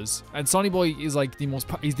really does. And Sonny Boy is like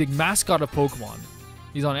he's the mascot of Pokemon.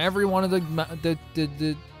 He's on every one of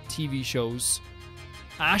the TV shows.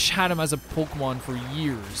 Ash had him as a Pokemon for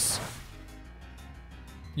years.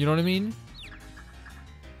 You know what I mean?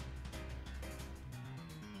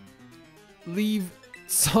 Leave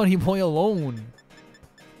Sonny Boy alone.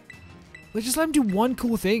 Like, just let him do one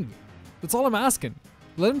cool thing. That's all I'm asking.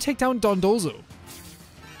 Let him take down Dondozo.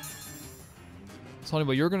 Sonny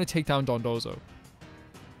Boy, you're gonna take down Dondozo.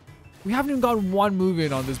 We haven't even gotten one move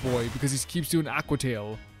in on this boy because he keeps doing Aqua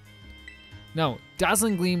Tail. No,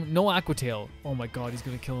 Dazzling Gleam, no Aqua Tail. Oh my god, he's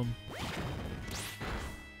gonna kill him.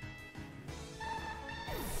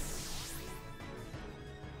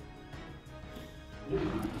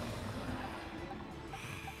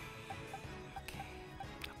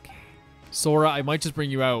 Okay. Sora, I might just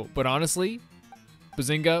bring you out, but honestly,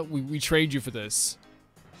 Bazinga, we trade you for this.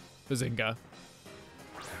 Bazinga.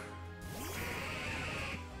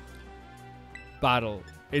 Battle.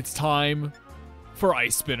 It's time for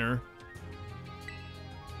Ice Spinner.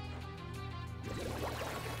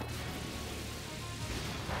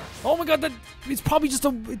 Oh my god, that it's probably just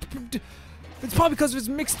it's probably because of his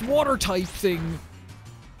mixed water type thing.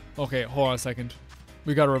 Okay, hold on a second.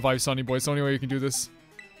 We gotta revive Sonny Boy. It's the only way you can do this.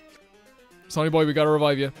 Sonny Boy, we gotta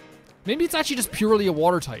revive you. Maybe it's actually just purely a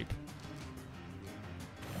water type.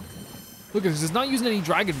 Look at this, it's not using any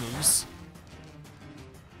dragon moves.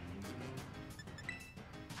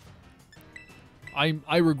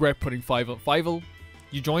 I regret putting Fivel. Fivel,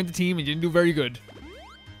 you joined the team and you didn't do very good.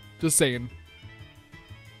 Just saying.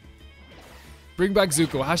 Bring back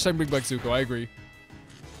Zuko. Hashtag bring back Zuko. I agree.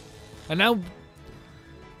 And now,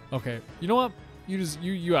 okay. You know what?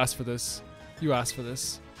 You asked for this. You asked for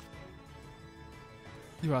this.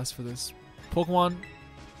 You asked for this. Pokemon,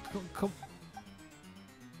 come.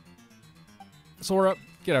 Sora,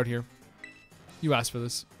 get out here. You asked for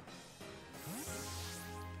this.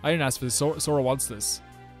 I didn't ask for this. Sora wants this.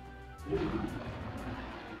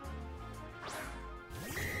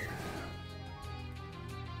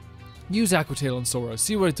 Use Aqua Tail on Sora.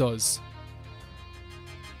 See what it does.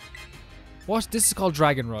 What? This is called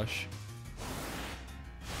Dragon Rush.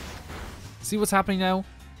 See what's happening now?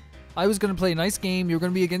 I was going to play a nice game. You're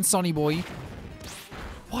going to be against Sonny Boy.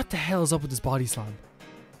 What the hell is up with this Body Slam?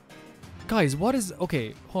 Guys, what is...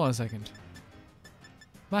 Okay, hold on a second.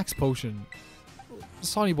 Max Potion.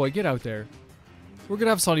 Sonny Boy, get out there. We're going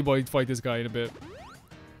to have Sonny Boy fight this guy in a bit.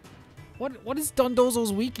 What is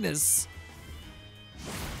Dondozo's weakness?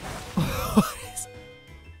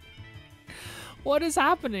 What is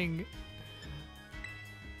happening?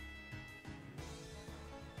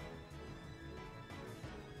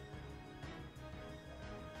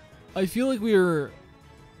 I feel like we're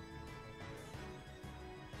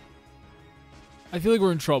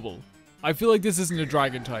in trouble. I feel like this isn't a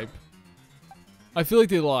dragon type. I feel like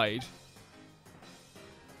they lied.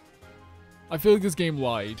 I feel like this game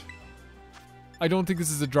lied. I don't think this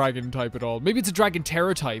is a dragon type at all. Maybe it's a dragon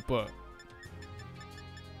terror type, but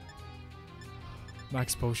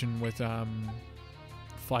max potion with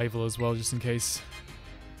Fievel as well, just in case.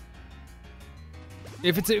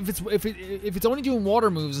 If it's only doing water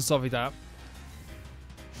moves and stuff like that,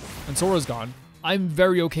 and Sora's gone, I'm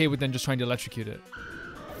very okay with then just trying to electrocute it.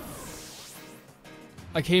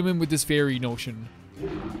 I came in with this fairy notion.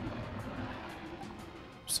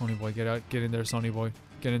 Sonny boy, get out, get in there, Sonny boy,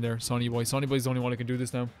 get in there, Sonny boy. Sonny boy's the only one who can do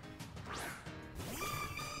this now.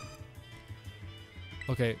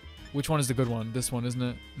 Okay, which one is the good one? This one, isn't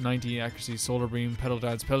it? 90 accuracy, solar beam, pedal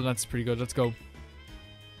dance. Pedal dance is pretty good. Let's go.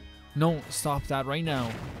 No, stop that right now.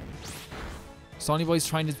 Sonny boy's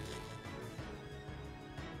trying to.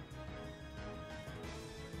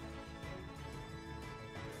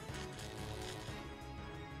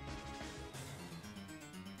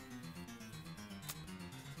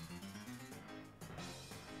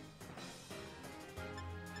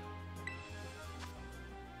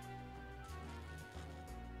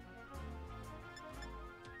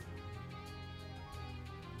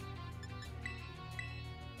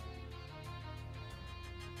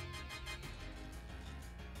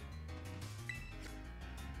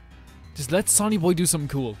 Just let Sonny Boy do something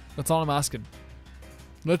cool. That's all I'm asking.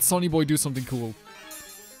 Let Sonny Boy do something cool.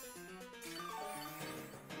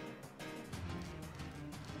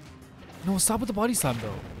 No, stop with the body slam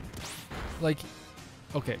though. Like,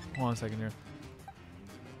 okay, hold on a second here.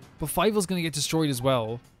 But Fievel's gonna get destroyed as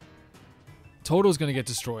well. Toto's gonna get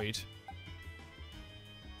destroyed.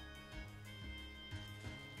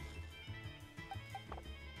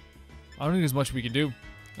 I don't think there's much we can do.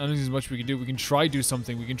 I don't think there's much we can do. We can try do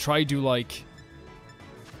something. We can try do like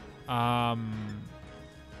a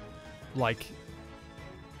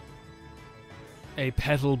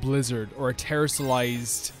petal blizzard or a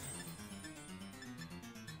terrestrialized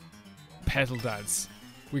petal dance.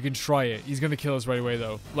 We can try it. He's gonna kill us right away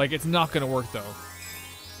though. Like, it's not gonna work though.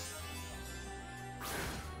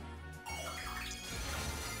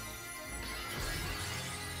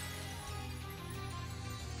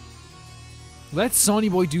 Let Sonny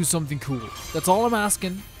Boy do something cool. That's all I'm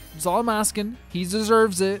asking. That's all I'm asking. He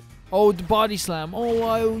deserves it. Oh, the body slam. Oh,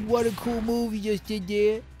 wow, what a cool move you just did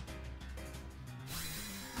there.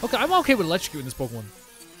 Okay, I'm okay with electrocuting this Pokemon.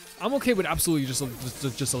 I'm okay with absolutely just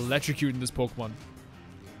electrocuting this Pokemon.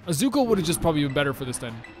 Azuko would have just probably been better for this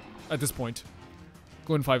then. At this point.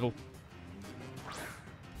 Go in, Fievel.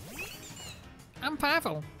 I'm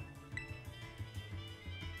Pavel.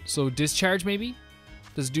 So, discharge maybe?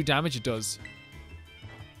 Does it do damage? It does.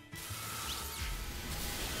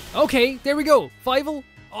 Okay, there we go. Fievel.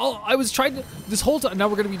 Oh, I was trying to. This whole time. Now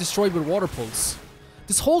we're going to be destroyed with Water Pulse.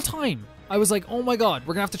 This whole time, I was like, oh my god,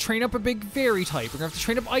 we're going to have to train up a big fairy type. We're going to have to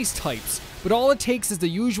train up ice types. But all it takes is the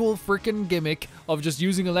usual freaking gimmick of just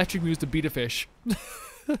using electric moves to beat a fish.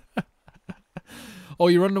 Oh,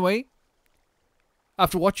 you're running away?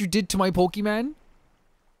 After what you did to my Pokemon?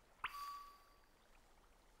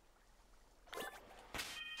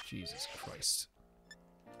 Jesus Christ.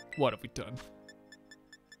 What have we done?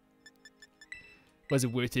 Was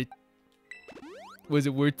it worth it? Was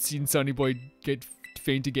it worth seeing Sonny Boy get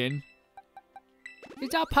faint again?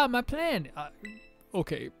 It's all part of my plan.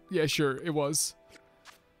 Okay, yeah, sure, it was.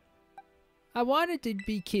 I wanted to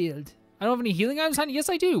be killed. I don't have any healing items handy. Yes,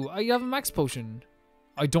 I do. I have a max potion.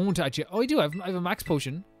 I don't actually. Oh, I do. I have a max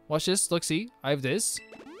potion. Watch this. Look, see. I have this.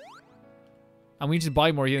 And we need to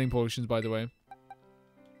buy more healing potions, by the way.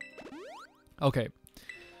 Okay.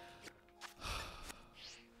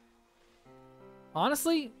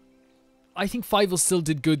 Honestly, I think Fievel still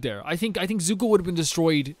did good there. I think Zuko would have been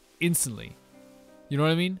destroyed instantly. You know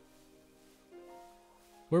what I mean?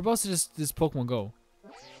 Whereabouts did this Pokemon go?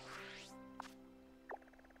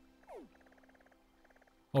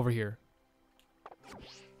 Over here.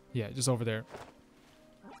 Yeah, just over there.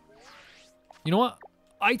 You know what?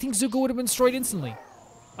 I think Zuko would have been destroyed instantly.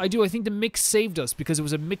 I do. I think the mix saved us because it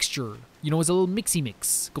was a mixture. You know, it was a little mixy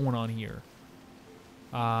mix going on here.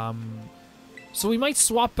 So we might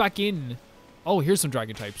swap back in. Oh, here's some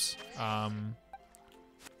dragon types.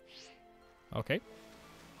 Okay.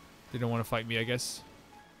 They don't want to fight me, I guess.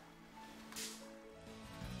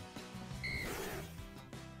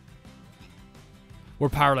 We're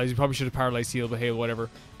paralyzed. We probably should have paralyzed heal, but hey, whatever.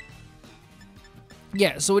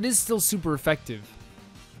 Yeah, so it is still super effective.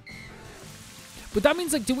 But that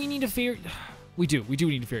means, like, do we need a fairy? We do. We do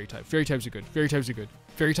need a fairy type. Fairy types are good. Fairy types are good.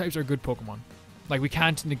 Fairy types are good Pokemon. Like, we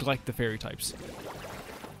can't neglect the fairy types.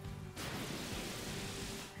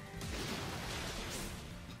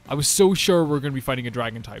 I was so sure we're going to be fighting a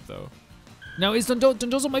dragon type, though. Now,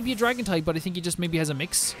 Dondozo might be a dragon type, but I think he just maybe has a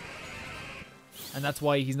mix. And that's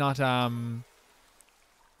why he's not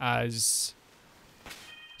as...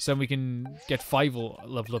 So then we can get Fievel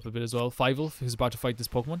leveled up a bit as well. Fievel, who's about to fight this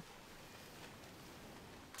Pokemon.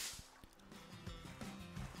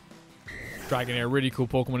 Dragonair, really cool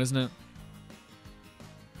Pokemon, isn't it?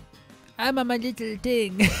 I'm on my little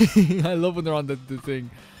thing. I love when they're on the thing.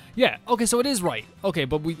 Yeah, okay, so it is right. Okay,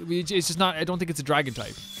 but it's just not... I don't think it's a Dragon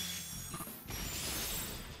type.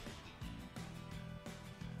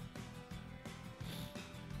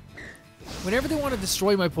 Whenever they want to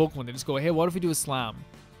destroy my Pokemon, they just go, hey, what if we do a slam?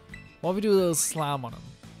 What if we do a little slam on him?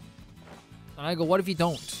 And I go, what if you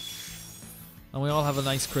don't? And we all have a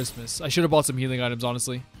nice Christmas. I should have bought some healing items,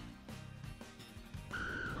 honestly.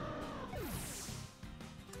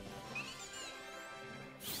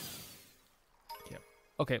 Yeah.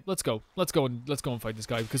 Okay, let's go. Let's go and fight this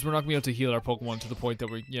guy, because we're not gonna be able to heal our Pokemon to the point that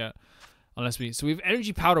we're unless we. So we have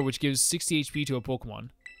Energy Powder, which gives 60 HP to a Pokemon.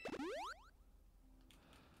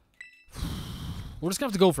 We're just gonna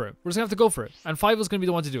have to go for it. We're just gonna have to go for it. And Fievel's gonna be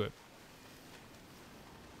the one to do it.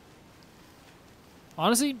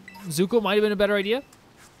 Honestly, Zuko might have been a better idea.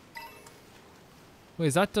 Wait,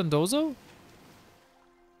 is that Dondozo?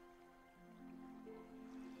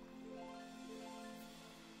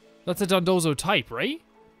 That's a Dondozo type, right?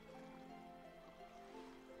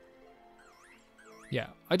 Yeah,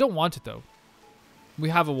 I don't want it though. We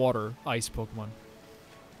have a water ice Pokemon.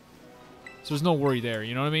 So there's no worry there,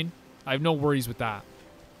 you know what I mean? I have no worries with that.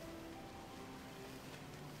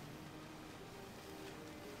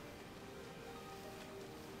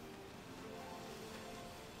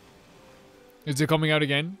 Is it coming out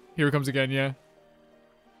again? Here it comes again, yeah.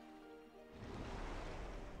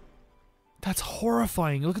 That's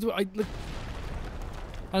horrifying. Look at the... look.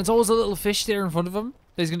 And it's always a little fish there in front of him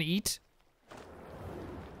that he's going to eat.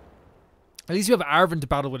 At least you have Arvin to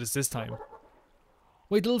battle with us this time.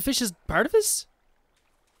 Wait, the little fish is part of this?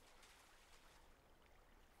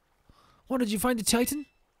 What, did you find the Titan?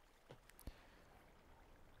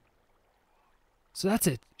 So that's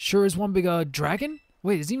it. Sure is one big dragon?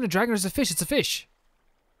 Wait, is it even a dragon or is it a fish? It's a fish.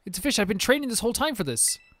 It's a fish. I've been training this whole time for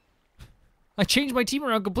this. I changed my team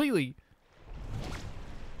around completely.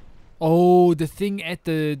 Oh, the thing ate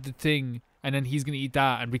the thing. And then he's going to eat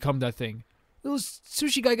that and become that thing. Little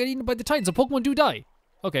sushi guy got eaten by the Titan, so Pokemon do die.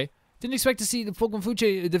 Okay. Didn't expect to see the Pokemon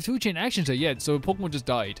food chain action yet, so Pokemon just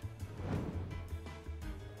died.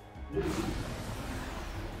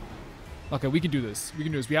 Okay, we can do this. We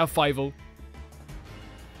can do this. We have Fievel.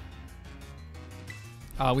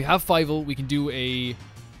 We can do a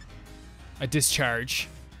discharge,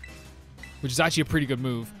 which is actually a pretty good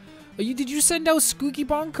move. Did you send out Skooky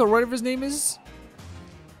Bonk or whatever his name is?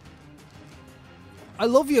 I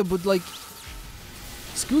love you, but like,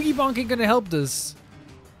 Skooky Bonk ain't gonna help this.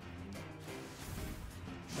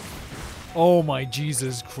 Oh my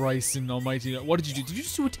Jesus Christ and Almighty! What did you do? Did you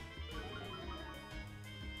just do it?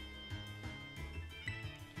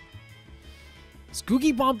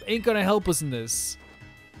 Skooky Bonk ain't gonna help us in this.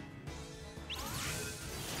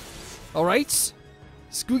 Alright?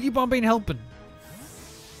 Skooky Bomb ain't helping.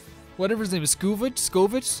 Whatever his name is, Scovit,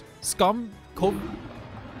 Scum,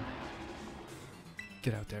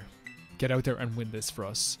 Get out there. Get out there and win this for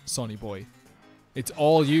us, Sonny Boy. It's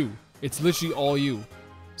all you. It's literally all you,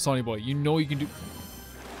 Sonny Boy. You know you can do...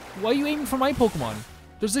 Why are you aiming for my Pokemon?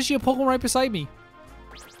 There's literally a Pokemon right beside me.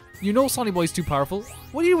 You know Sonny Boy's too powerful.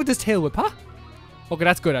 What are you doing with this tail whip, huh? Okay,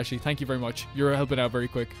 that's good actually. Thank you very much. You're helping out very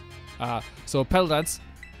quick. So Pedal Dance.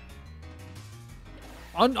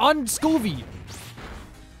 On Scovy.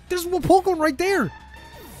 There's one Pokemon right there.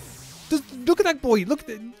 Look at that boy. Look,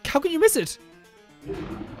 how can you miss it?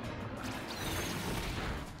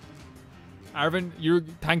 Arvin,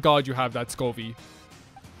 thank God you have that Scovy.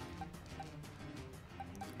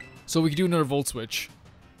 So we could do another Volt Switch.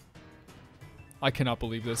 I cannot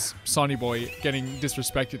believe this. Sonny Boy getting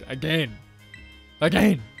disrespected again.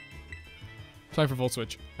 Again. Time for Volt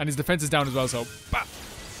Switch. And his defense is down as well, so... Bah!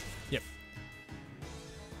 Yep.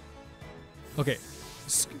 Okay.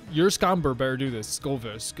 Your Scamber better do this.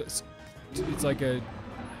 Scover. It's like a...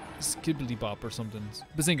 Skibbly Bop or something.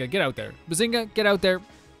 Bazinga, get out there. Bazinga, get out there.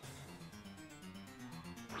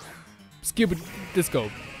 Skibbity... Let's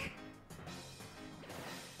go.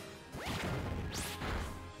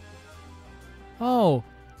 Oh.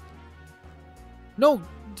 No.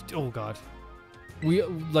 Oh, God.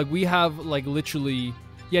 We have like literally,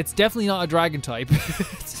 yeah, it's definitely not a dragon type.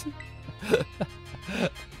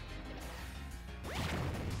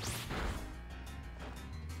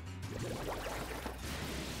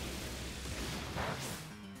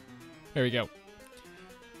 There we go.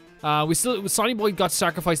 Sonny Boy got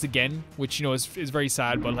sacrificed again, which, you know, is very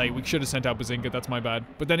sad, but like, we should have sent out Bazinga, that's my bad.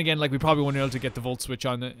 But then again, like, we probably weren't able to get the Volt Switch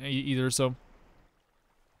on it either, so.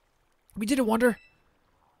 We did a wonder.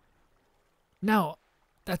 Now,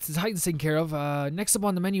 that's the Titans taken care of. Next up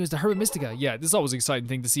on the menu is the Herba Mystica. Yeah, this is always an exciting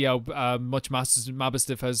thing to see how much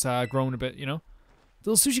Mabastiff has grown a bit, you know?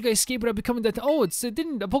 The little sushi guy escaped without becoming that. Oh, a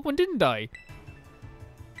Pokemon didn't die.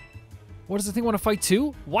 What does the thing want to fight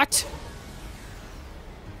too? What?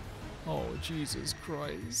 Oh, Jesus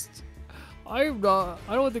Christ. I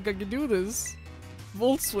don't think I can do this.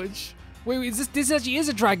 Volt Switch. Wait, is this actually is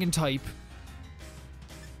a dragon type.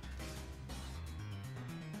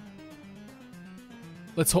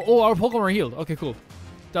 Oh, our Pokemon are healed. Okay, cool.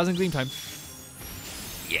 Dazzling Gleam time.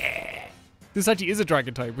 Yeah. This actually is a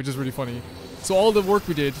dragon type, which is really funny. So all the work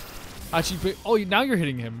we did actually... Oh, now you're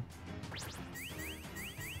hitting him.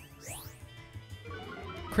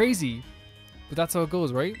 Crazy. But that's how it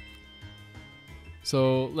goes, right?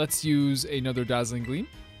 So let's use another Dazzling Gleam.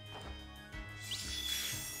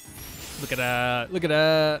 Look at that. Look at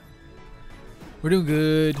that. We're doing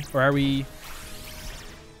good. Or are we?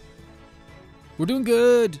 We're doing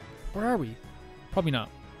good. Or are we? Probably not.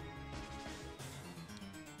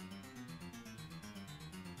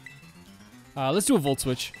 Let's do a Volt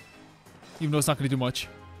Switch. Even though it's not going to do much.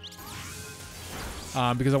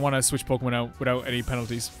 Because I want to switch Pokemon out without any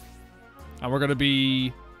penalties. And we're going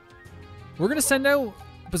to send out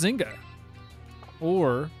Bazinga.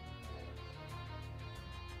 Or...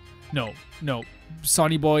 No.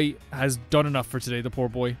 Sonny Boy has done enough for today, the poor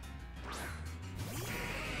boy.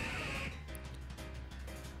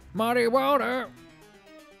 Muddy water.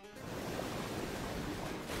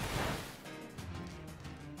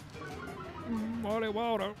 Muddy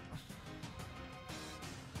water.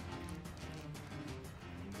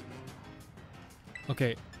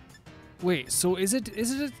 Okay. Wait, so is it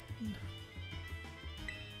a...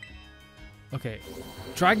 Okay.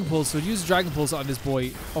 Dragon Pulse, so use Dragon Pulse on this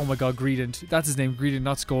boy. Oh my god, Greedent. That's his name, Greedent,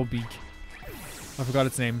 not Skullbeak. I forgot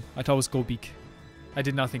its name. I thought it was Skullbeak. I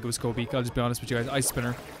did not think it was Skullbeak, I'll just be honest with you guys. Ice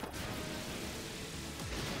Spinner.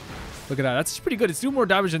 Look at that, that's pretty good. It's doing more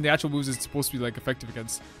damage than the actual moves it's supposed to be like effective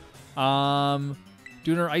against.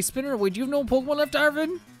 Doing our Ice Spinner? Wait, do you have no Pokemon left,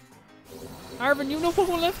 Arvin? Arvin, you have no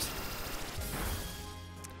Pokemon left?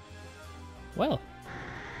 Well.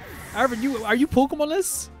 Arvin, are you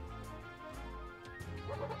Pokemon-less?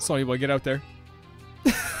 Sonny Boy, get out there.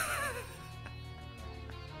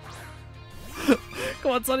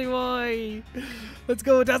 Come on, Sonny Boy. Let's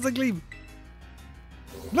go, Dazzling Gleam.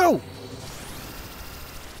 No!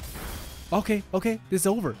 Okay, this is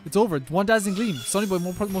over. It's over. One Dazzling Gleam. Sonny Boy,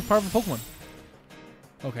 most powerful Pokemon.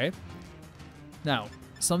 Okay. Now,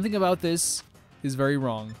 something about this is very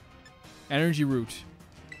wrong. Energy Root.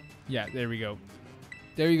 Yeah, there we go.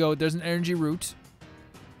 There you go. There's an Energy Root.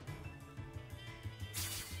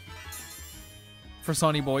 For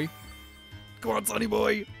Sonny Boy. Go on, Sonny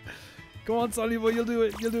Boy. Go on, Sonny Boy. You'll do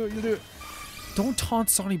it. You'll do it. Don't taunt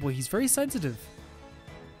Sonny Boy. He's very sensitive.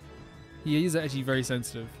 He is actually very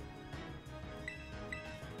sensitive.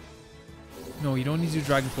 No, you don't need to do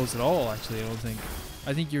Dragon Pulse at all, actually, I don't think.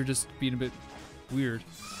 I think you're just being a bit weird.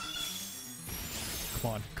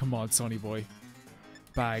 Come on, Sonny Boy.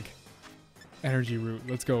 Bag. Energy Root.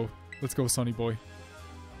 Let's go, Sonny Boy.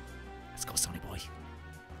 Let's go, Sonny Boy.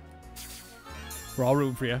 We're all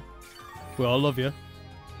rooting for you. We all love you.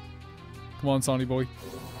 Come on, Sonny Boy.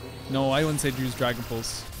 No, I wouldn't say to use Dragon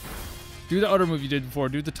Pulse. Do the other move you did before.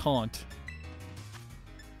 Do the taunt.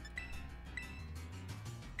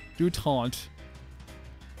 Do a taunt.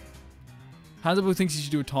 Hansabu thinks you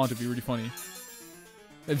should do a taunt. It'd be really funny.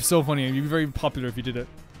 It'd be so funny. It'd be very popular if you did it.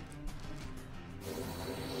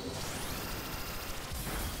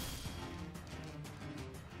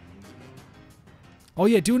 Oh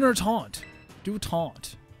yeah, do another taunt. Do a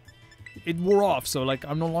taunt. It wore off, so like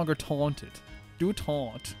I'm no longer taunted. Do a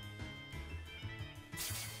taunt.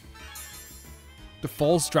 The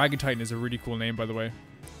False Dragon Titan is a really cool name, by the way.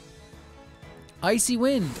 Icy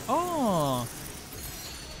Wind. Oh.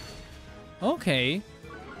 Okay.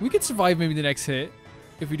 We could survive maybe the next hit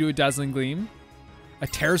if we do a Dazzling Gleam. A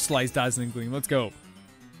Terraslice Dazzling Gleam. Let's go.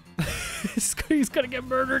 He's gonna get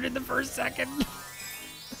murdered in the first second.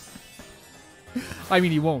 I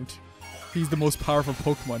mean, he won't. He's the most powerful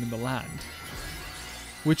Pokemon in the land.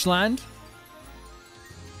 Which land?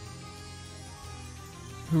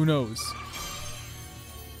 Who knows?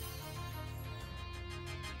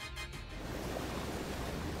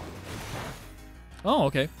 Oh,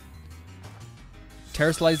 okay.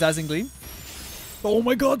 Terraslice Dazzling Gleam. Oh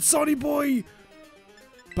my god, Sonny Boy!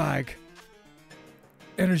 Bag.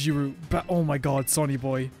 Energy Root. Oh my god, Sonny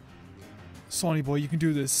Boy. Sonny boy, you can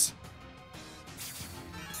do this.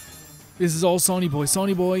 This is all Sonny boy.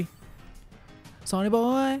 Sonny boy. Sonny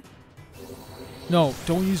boy. No,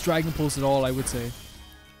 don't use Dragon Pulse at all, I would say.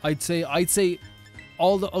 I'd say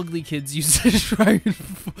all the ugly kids use Dragon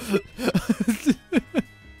Pulse.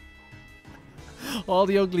 all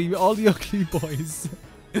the ugly boys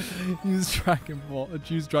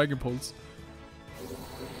use Dragon Pulse.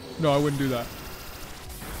 No, I wouldn't do that.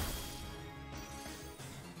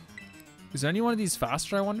 Is any one of these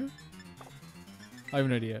faster, I wonder? I have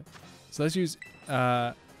no idea. So let's use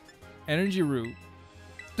Energy Root.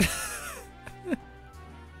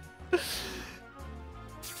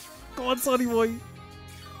 Go on, Sonny boy.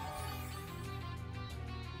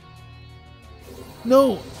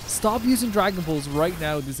 No! Stop using Dragon Pulse right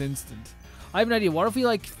now this instant. I have an idea. What if we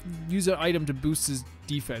like use an item to boost his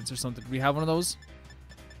defense or something? Do we have one of those?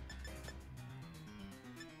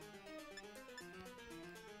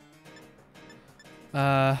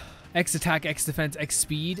 X attack, X defense, X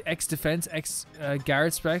speed, X defense, X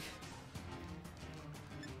Garrett spec,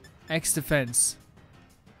 X defense.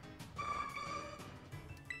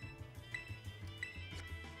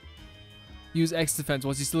 Use X defense.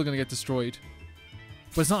 Was he still gonna get destroyed?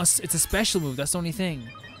 But it's not. It's a special move. That's the only thing.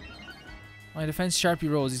 My defense, Sharpie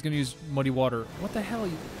Rose. He's gonna use Muddy Water. What the hell? Are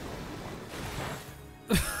you?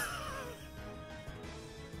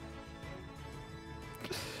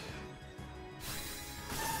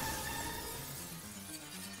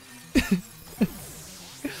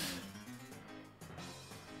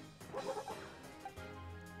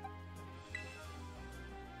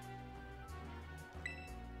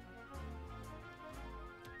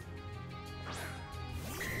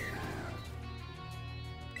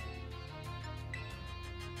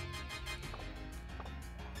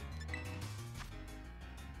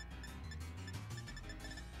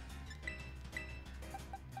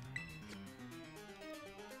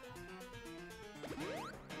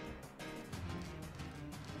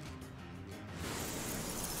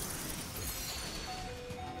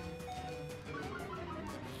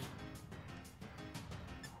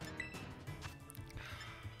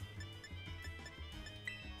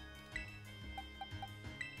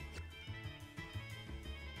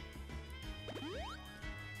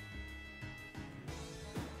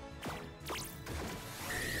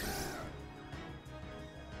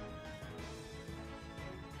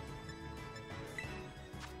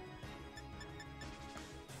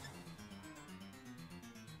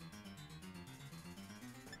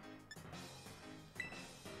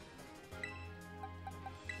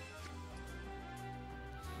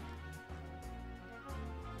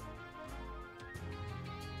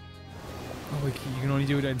 Oh, you can only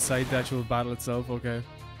do it inside the actual battle itself. Okay.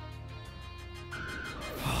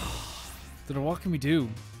 Then what can we do?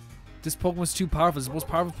 This Pokemon's too powerful. It's the most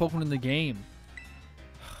powerful Pokemon in the game.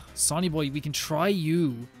 Sonny boy, we can try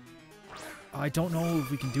you. I don't know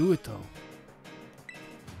if we can do it though.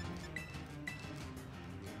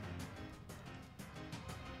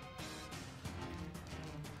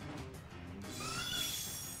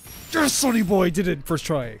 Yes, Sonny boy did it first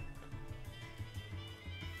try.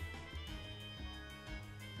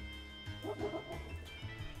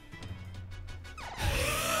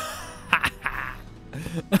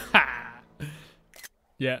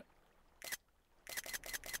 Yeah.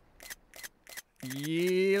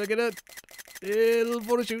 Yeah, look at that. Yeah, little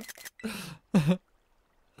photo shoot.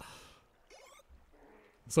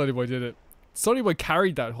 Sonny boy did it. Sonny boy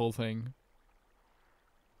carried that whole thing.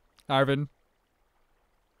 Arvin.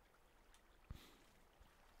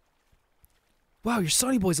 Wow, your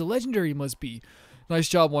Sonny boy's a legendary, he must be. Nice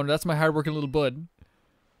job, Wonder. That's my hardworking little bud.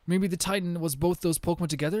 Maybe the Titan was both those Pokemon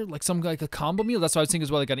together? Like a combo meal? That's what I was thinking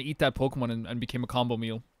as well. I gotta eat that Pokemon and became a combo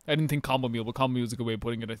meal. I didn't think combo meal, but combo meal is a good way of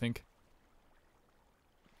putting it, I think.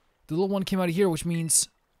 The little one came out of here, which means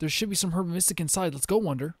there should be some Herb Mystic inside. Let's go,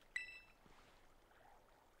 Wonder.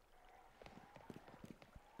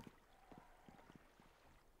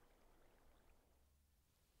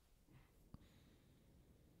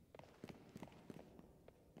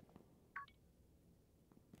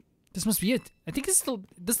 This must be it. I think this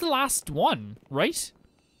is the last one, right?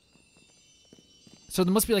 So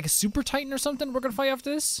there must be like a Super Titan or something we're gonna fight after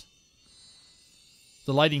this?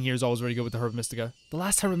 The lighting here is always very good with the Herb Mystica. The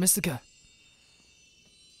last Herb Mystica.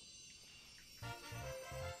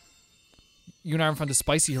 You and I found the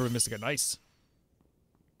spicy Herb Mystica. Nice.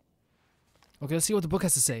 Okay, let's see what the book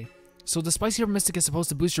has to say. So the spicy Herb Mystica is supposed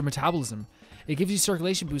to boost your metabolism. It gives you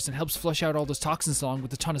circulation boost and helps flush out all those toxins along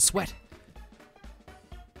with a ton of sweat.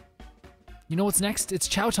 You know what's next? It's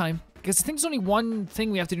chow time. Because I think there's only one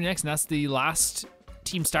thing we have to do next, and that's the last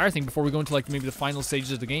Team Star thing before we go into like maybe the final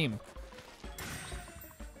stages of the game.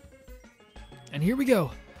 And here we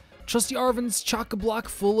go. Trusty Arvin's chock-a-block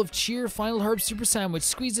full of cheer final herb super sandwich.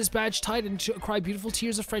 Squeeze this badge tight and cry beautiful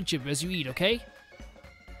tears of friendship as you eat, okay?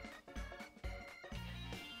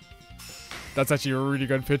 That's actually a really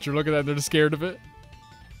good picture. Look at that, they're just scared of it.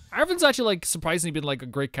 Arvin's actually like surprisingly been like a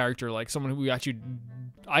great character, like someone who actually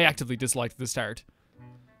I actively disliked at the start.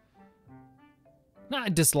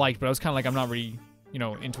 Not disliked, but I was kind of like, I'm not really, you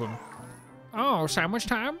know, into him. Oh, sandwich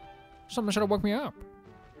time? Someone should have woke me up.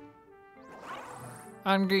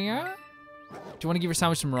 Andrea? Do you want to give your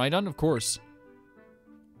sandwich some ride on? Of course.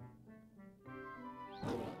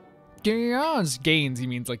 Gains. Gains, he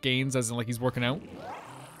means like gains as in like he's working out.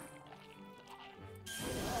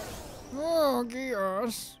 Oh,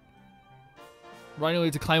 yes. Rhino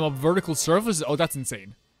need to climb up vertical surfaces. Oh, that's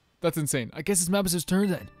insane. That's insane. I guess it's Mabus's turn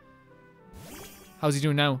then. How's he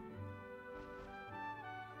doing now?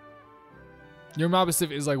 Your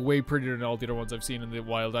Mabusif is like way prettier than all the other ones I've seen in the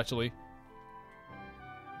wild, actually.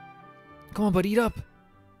 Come on, bud, eat up.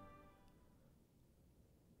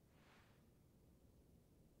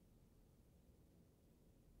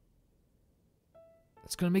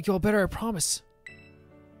 It's gonna make you all better, I promise.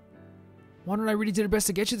 Wanda and I really did our best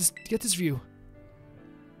to get this view.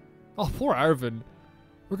 Oh, poor Arvin.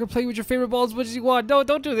 We're gonna play with your favorite ball as much as you want. No,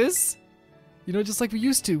 don't do this. You know, just like we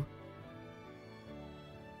used to.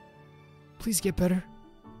 Please get better.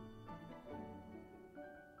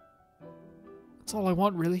 That's all I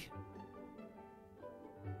want, really.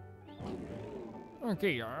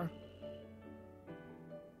 Okay, yeah.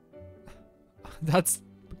 That's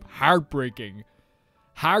heartbreaking.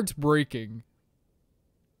 Heartbreaking.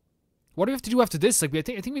 What do we have to do after this? Like, I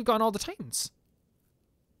think we've gotten all the Titans.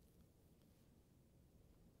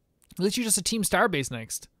 Literally just a Team Starbase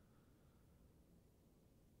next.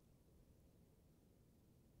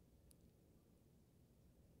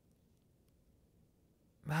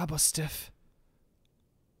 Mabustif.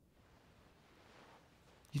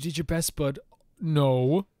 You did your best, bud.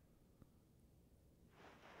 No.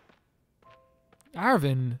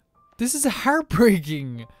 Arvin, this is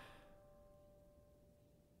heartbreaking.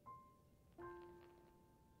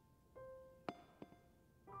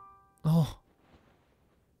 Oh.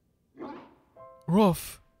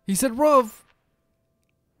 Rough. He said rough.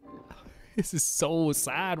 This is so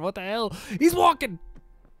sad. What the hell? He's walking.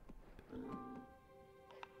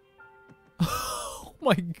 Oh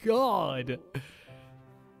my god.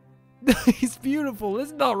 He's beautiful. This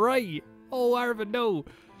is not right. Oh, Arvin, no.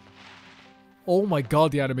 Oh my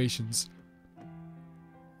god, the animations.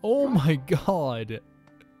 Oh my god.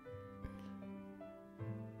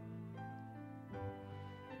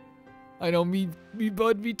 I know, me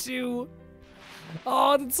bud, me too.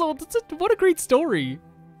 Oh, what a great story.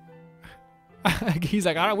 He's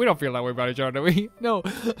like, we don't feel that way about each other, do we? No.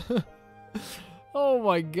 Oh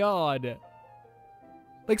my god.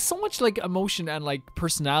 Like, so much, like, emotion and, like,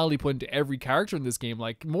 personality put into every character in this game,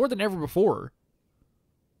 like, more than ever before.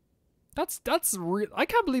 That's real. I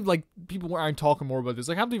can't believe, like, people aren't talking more about this.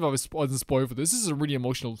 I can't believe I wasn't spoiled for this. This is a really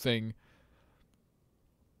emotional thing.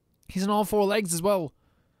 He's on all four legs as well.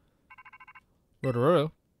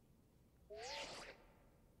 Hello,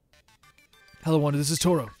 Wanda, this is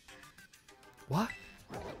Toro. What?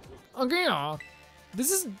 Okay,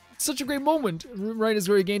 this is such a great moment. Right as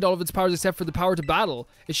Glory gained all of its powers except for the power to battle.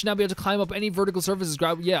 It should now be able to climb up any vertical surfaces.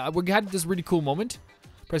 Yeah, we had this really cool moment.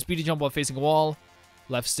 Press B to jump while facing a wall.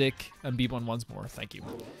 Left stick and B1 once more. Thank you.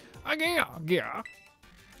 Okay, yeah.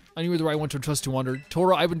 I knew you were the right one to trust to Wonder.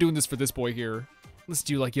 Toro, I've been doing this for this boy here. Listen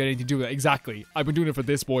to you like you had anything to do with it. Exactly. I've been doing it for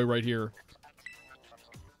this boy right here.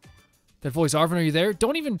 That voice, Arvin, are you there?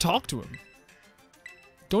 Don't even talk to him.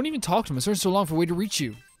 Don't even talk to him. It's taken so long for a way to reach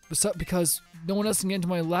you. Because no one else can get into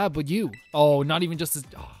my lab but you. Oh, not even just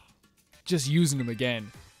just using him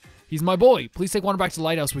again. He's my boy. Please take Wanda back to the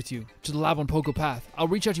lighthouse with you. To the lab on Poco Path. I'll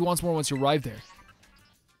reach out to you once more once you arrive there.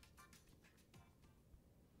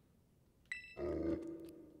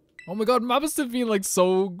 Oh my god, Mabusif being like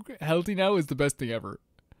so healthy now is the best thing ever.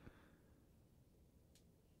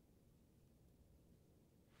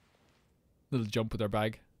 Little jump with our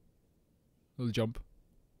bag. Little jump.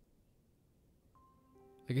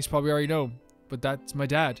 I guess you probably already know, but that's my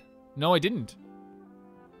dad. No, I didn't.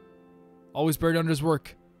 Always buried under his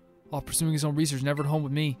work. Off pursuing his own research, never at home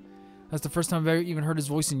with me. That's the first time I've ever even heard his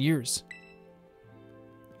voice in years.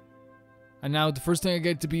 And now the first thing I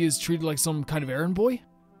get to be is treated like some kind of errand boy?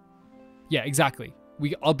 Yeah, exactly.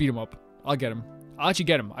 I'll beat him up. I'll get him. I'll actually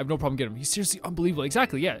get him. I have no problem getting him. He's seriously unbelievable.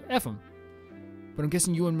 Exactly, yeah. F him. But I'm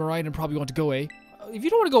guessing you and Mariah probably want to go, eh? If you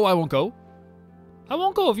don't want to go, I won't go. I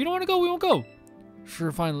won't go. If you don't want to go, we won't go.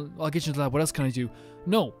 Sure, fine. I'll get you into that. What else can I do?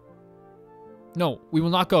 No. No, we will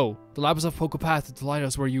not go. The lab is off Poco Path at the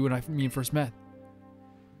lighthouse where you and me first met.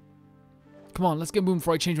 Come on, let's get moving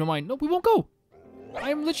before I change my mind. No, we won't go.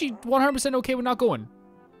 I am literally 100% okay with not going.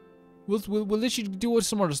 We'll literally do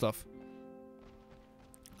some other stuff.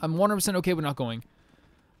 I'm 100% okay with not going.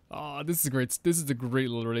 Ah, this is great. This is a great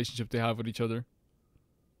little relationship they have with each other.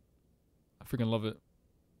 I freaking love it.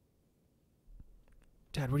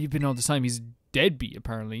 Dad, where have you been all this time? He's deadbeat,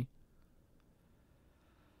 apparently.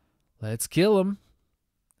 Let's kill him.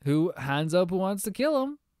 Who, hands up, who wants to kill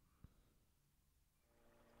him?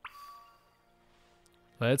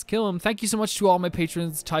 Let's kill him. Thank you so much to all my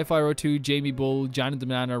patrons. Ty502, Jamie Bull, Janet the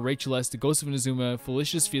Banana, Rachel S, The Ghost of Inazuma,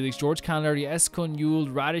 Felicious Felix, George Canlardy, Eskun Yule,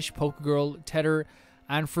 Radish, Pokegirl, Tedder,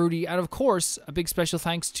 and Fruity. And of course, a big special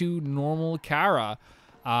thanks to Normal Kara,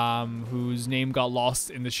 whose name got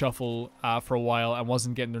lost in the shuffle for a while and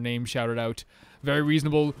wasn't getting their name shouted out. Very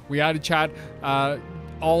reasonable. We had a chat,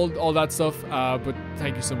 all that stuff. But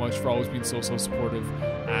thank you so much for always being so supportive.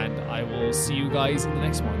 And I will see you guys in the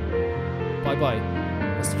next one. Bye bye.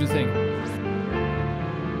 Let's do the thing.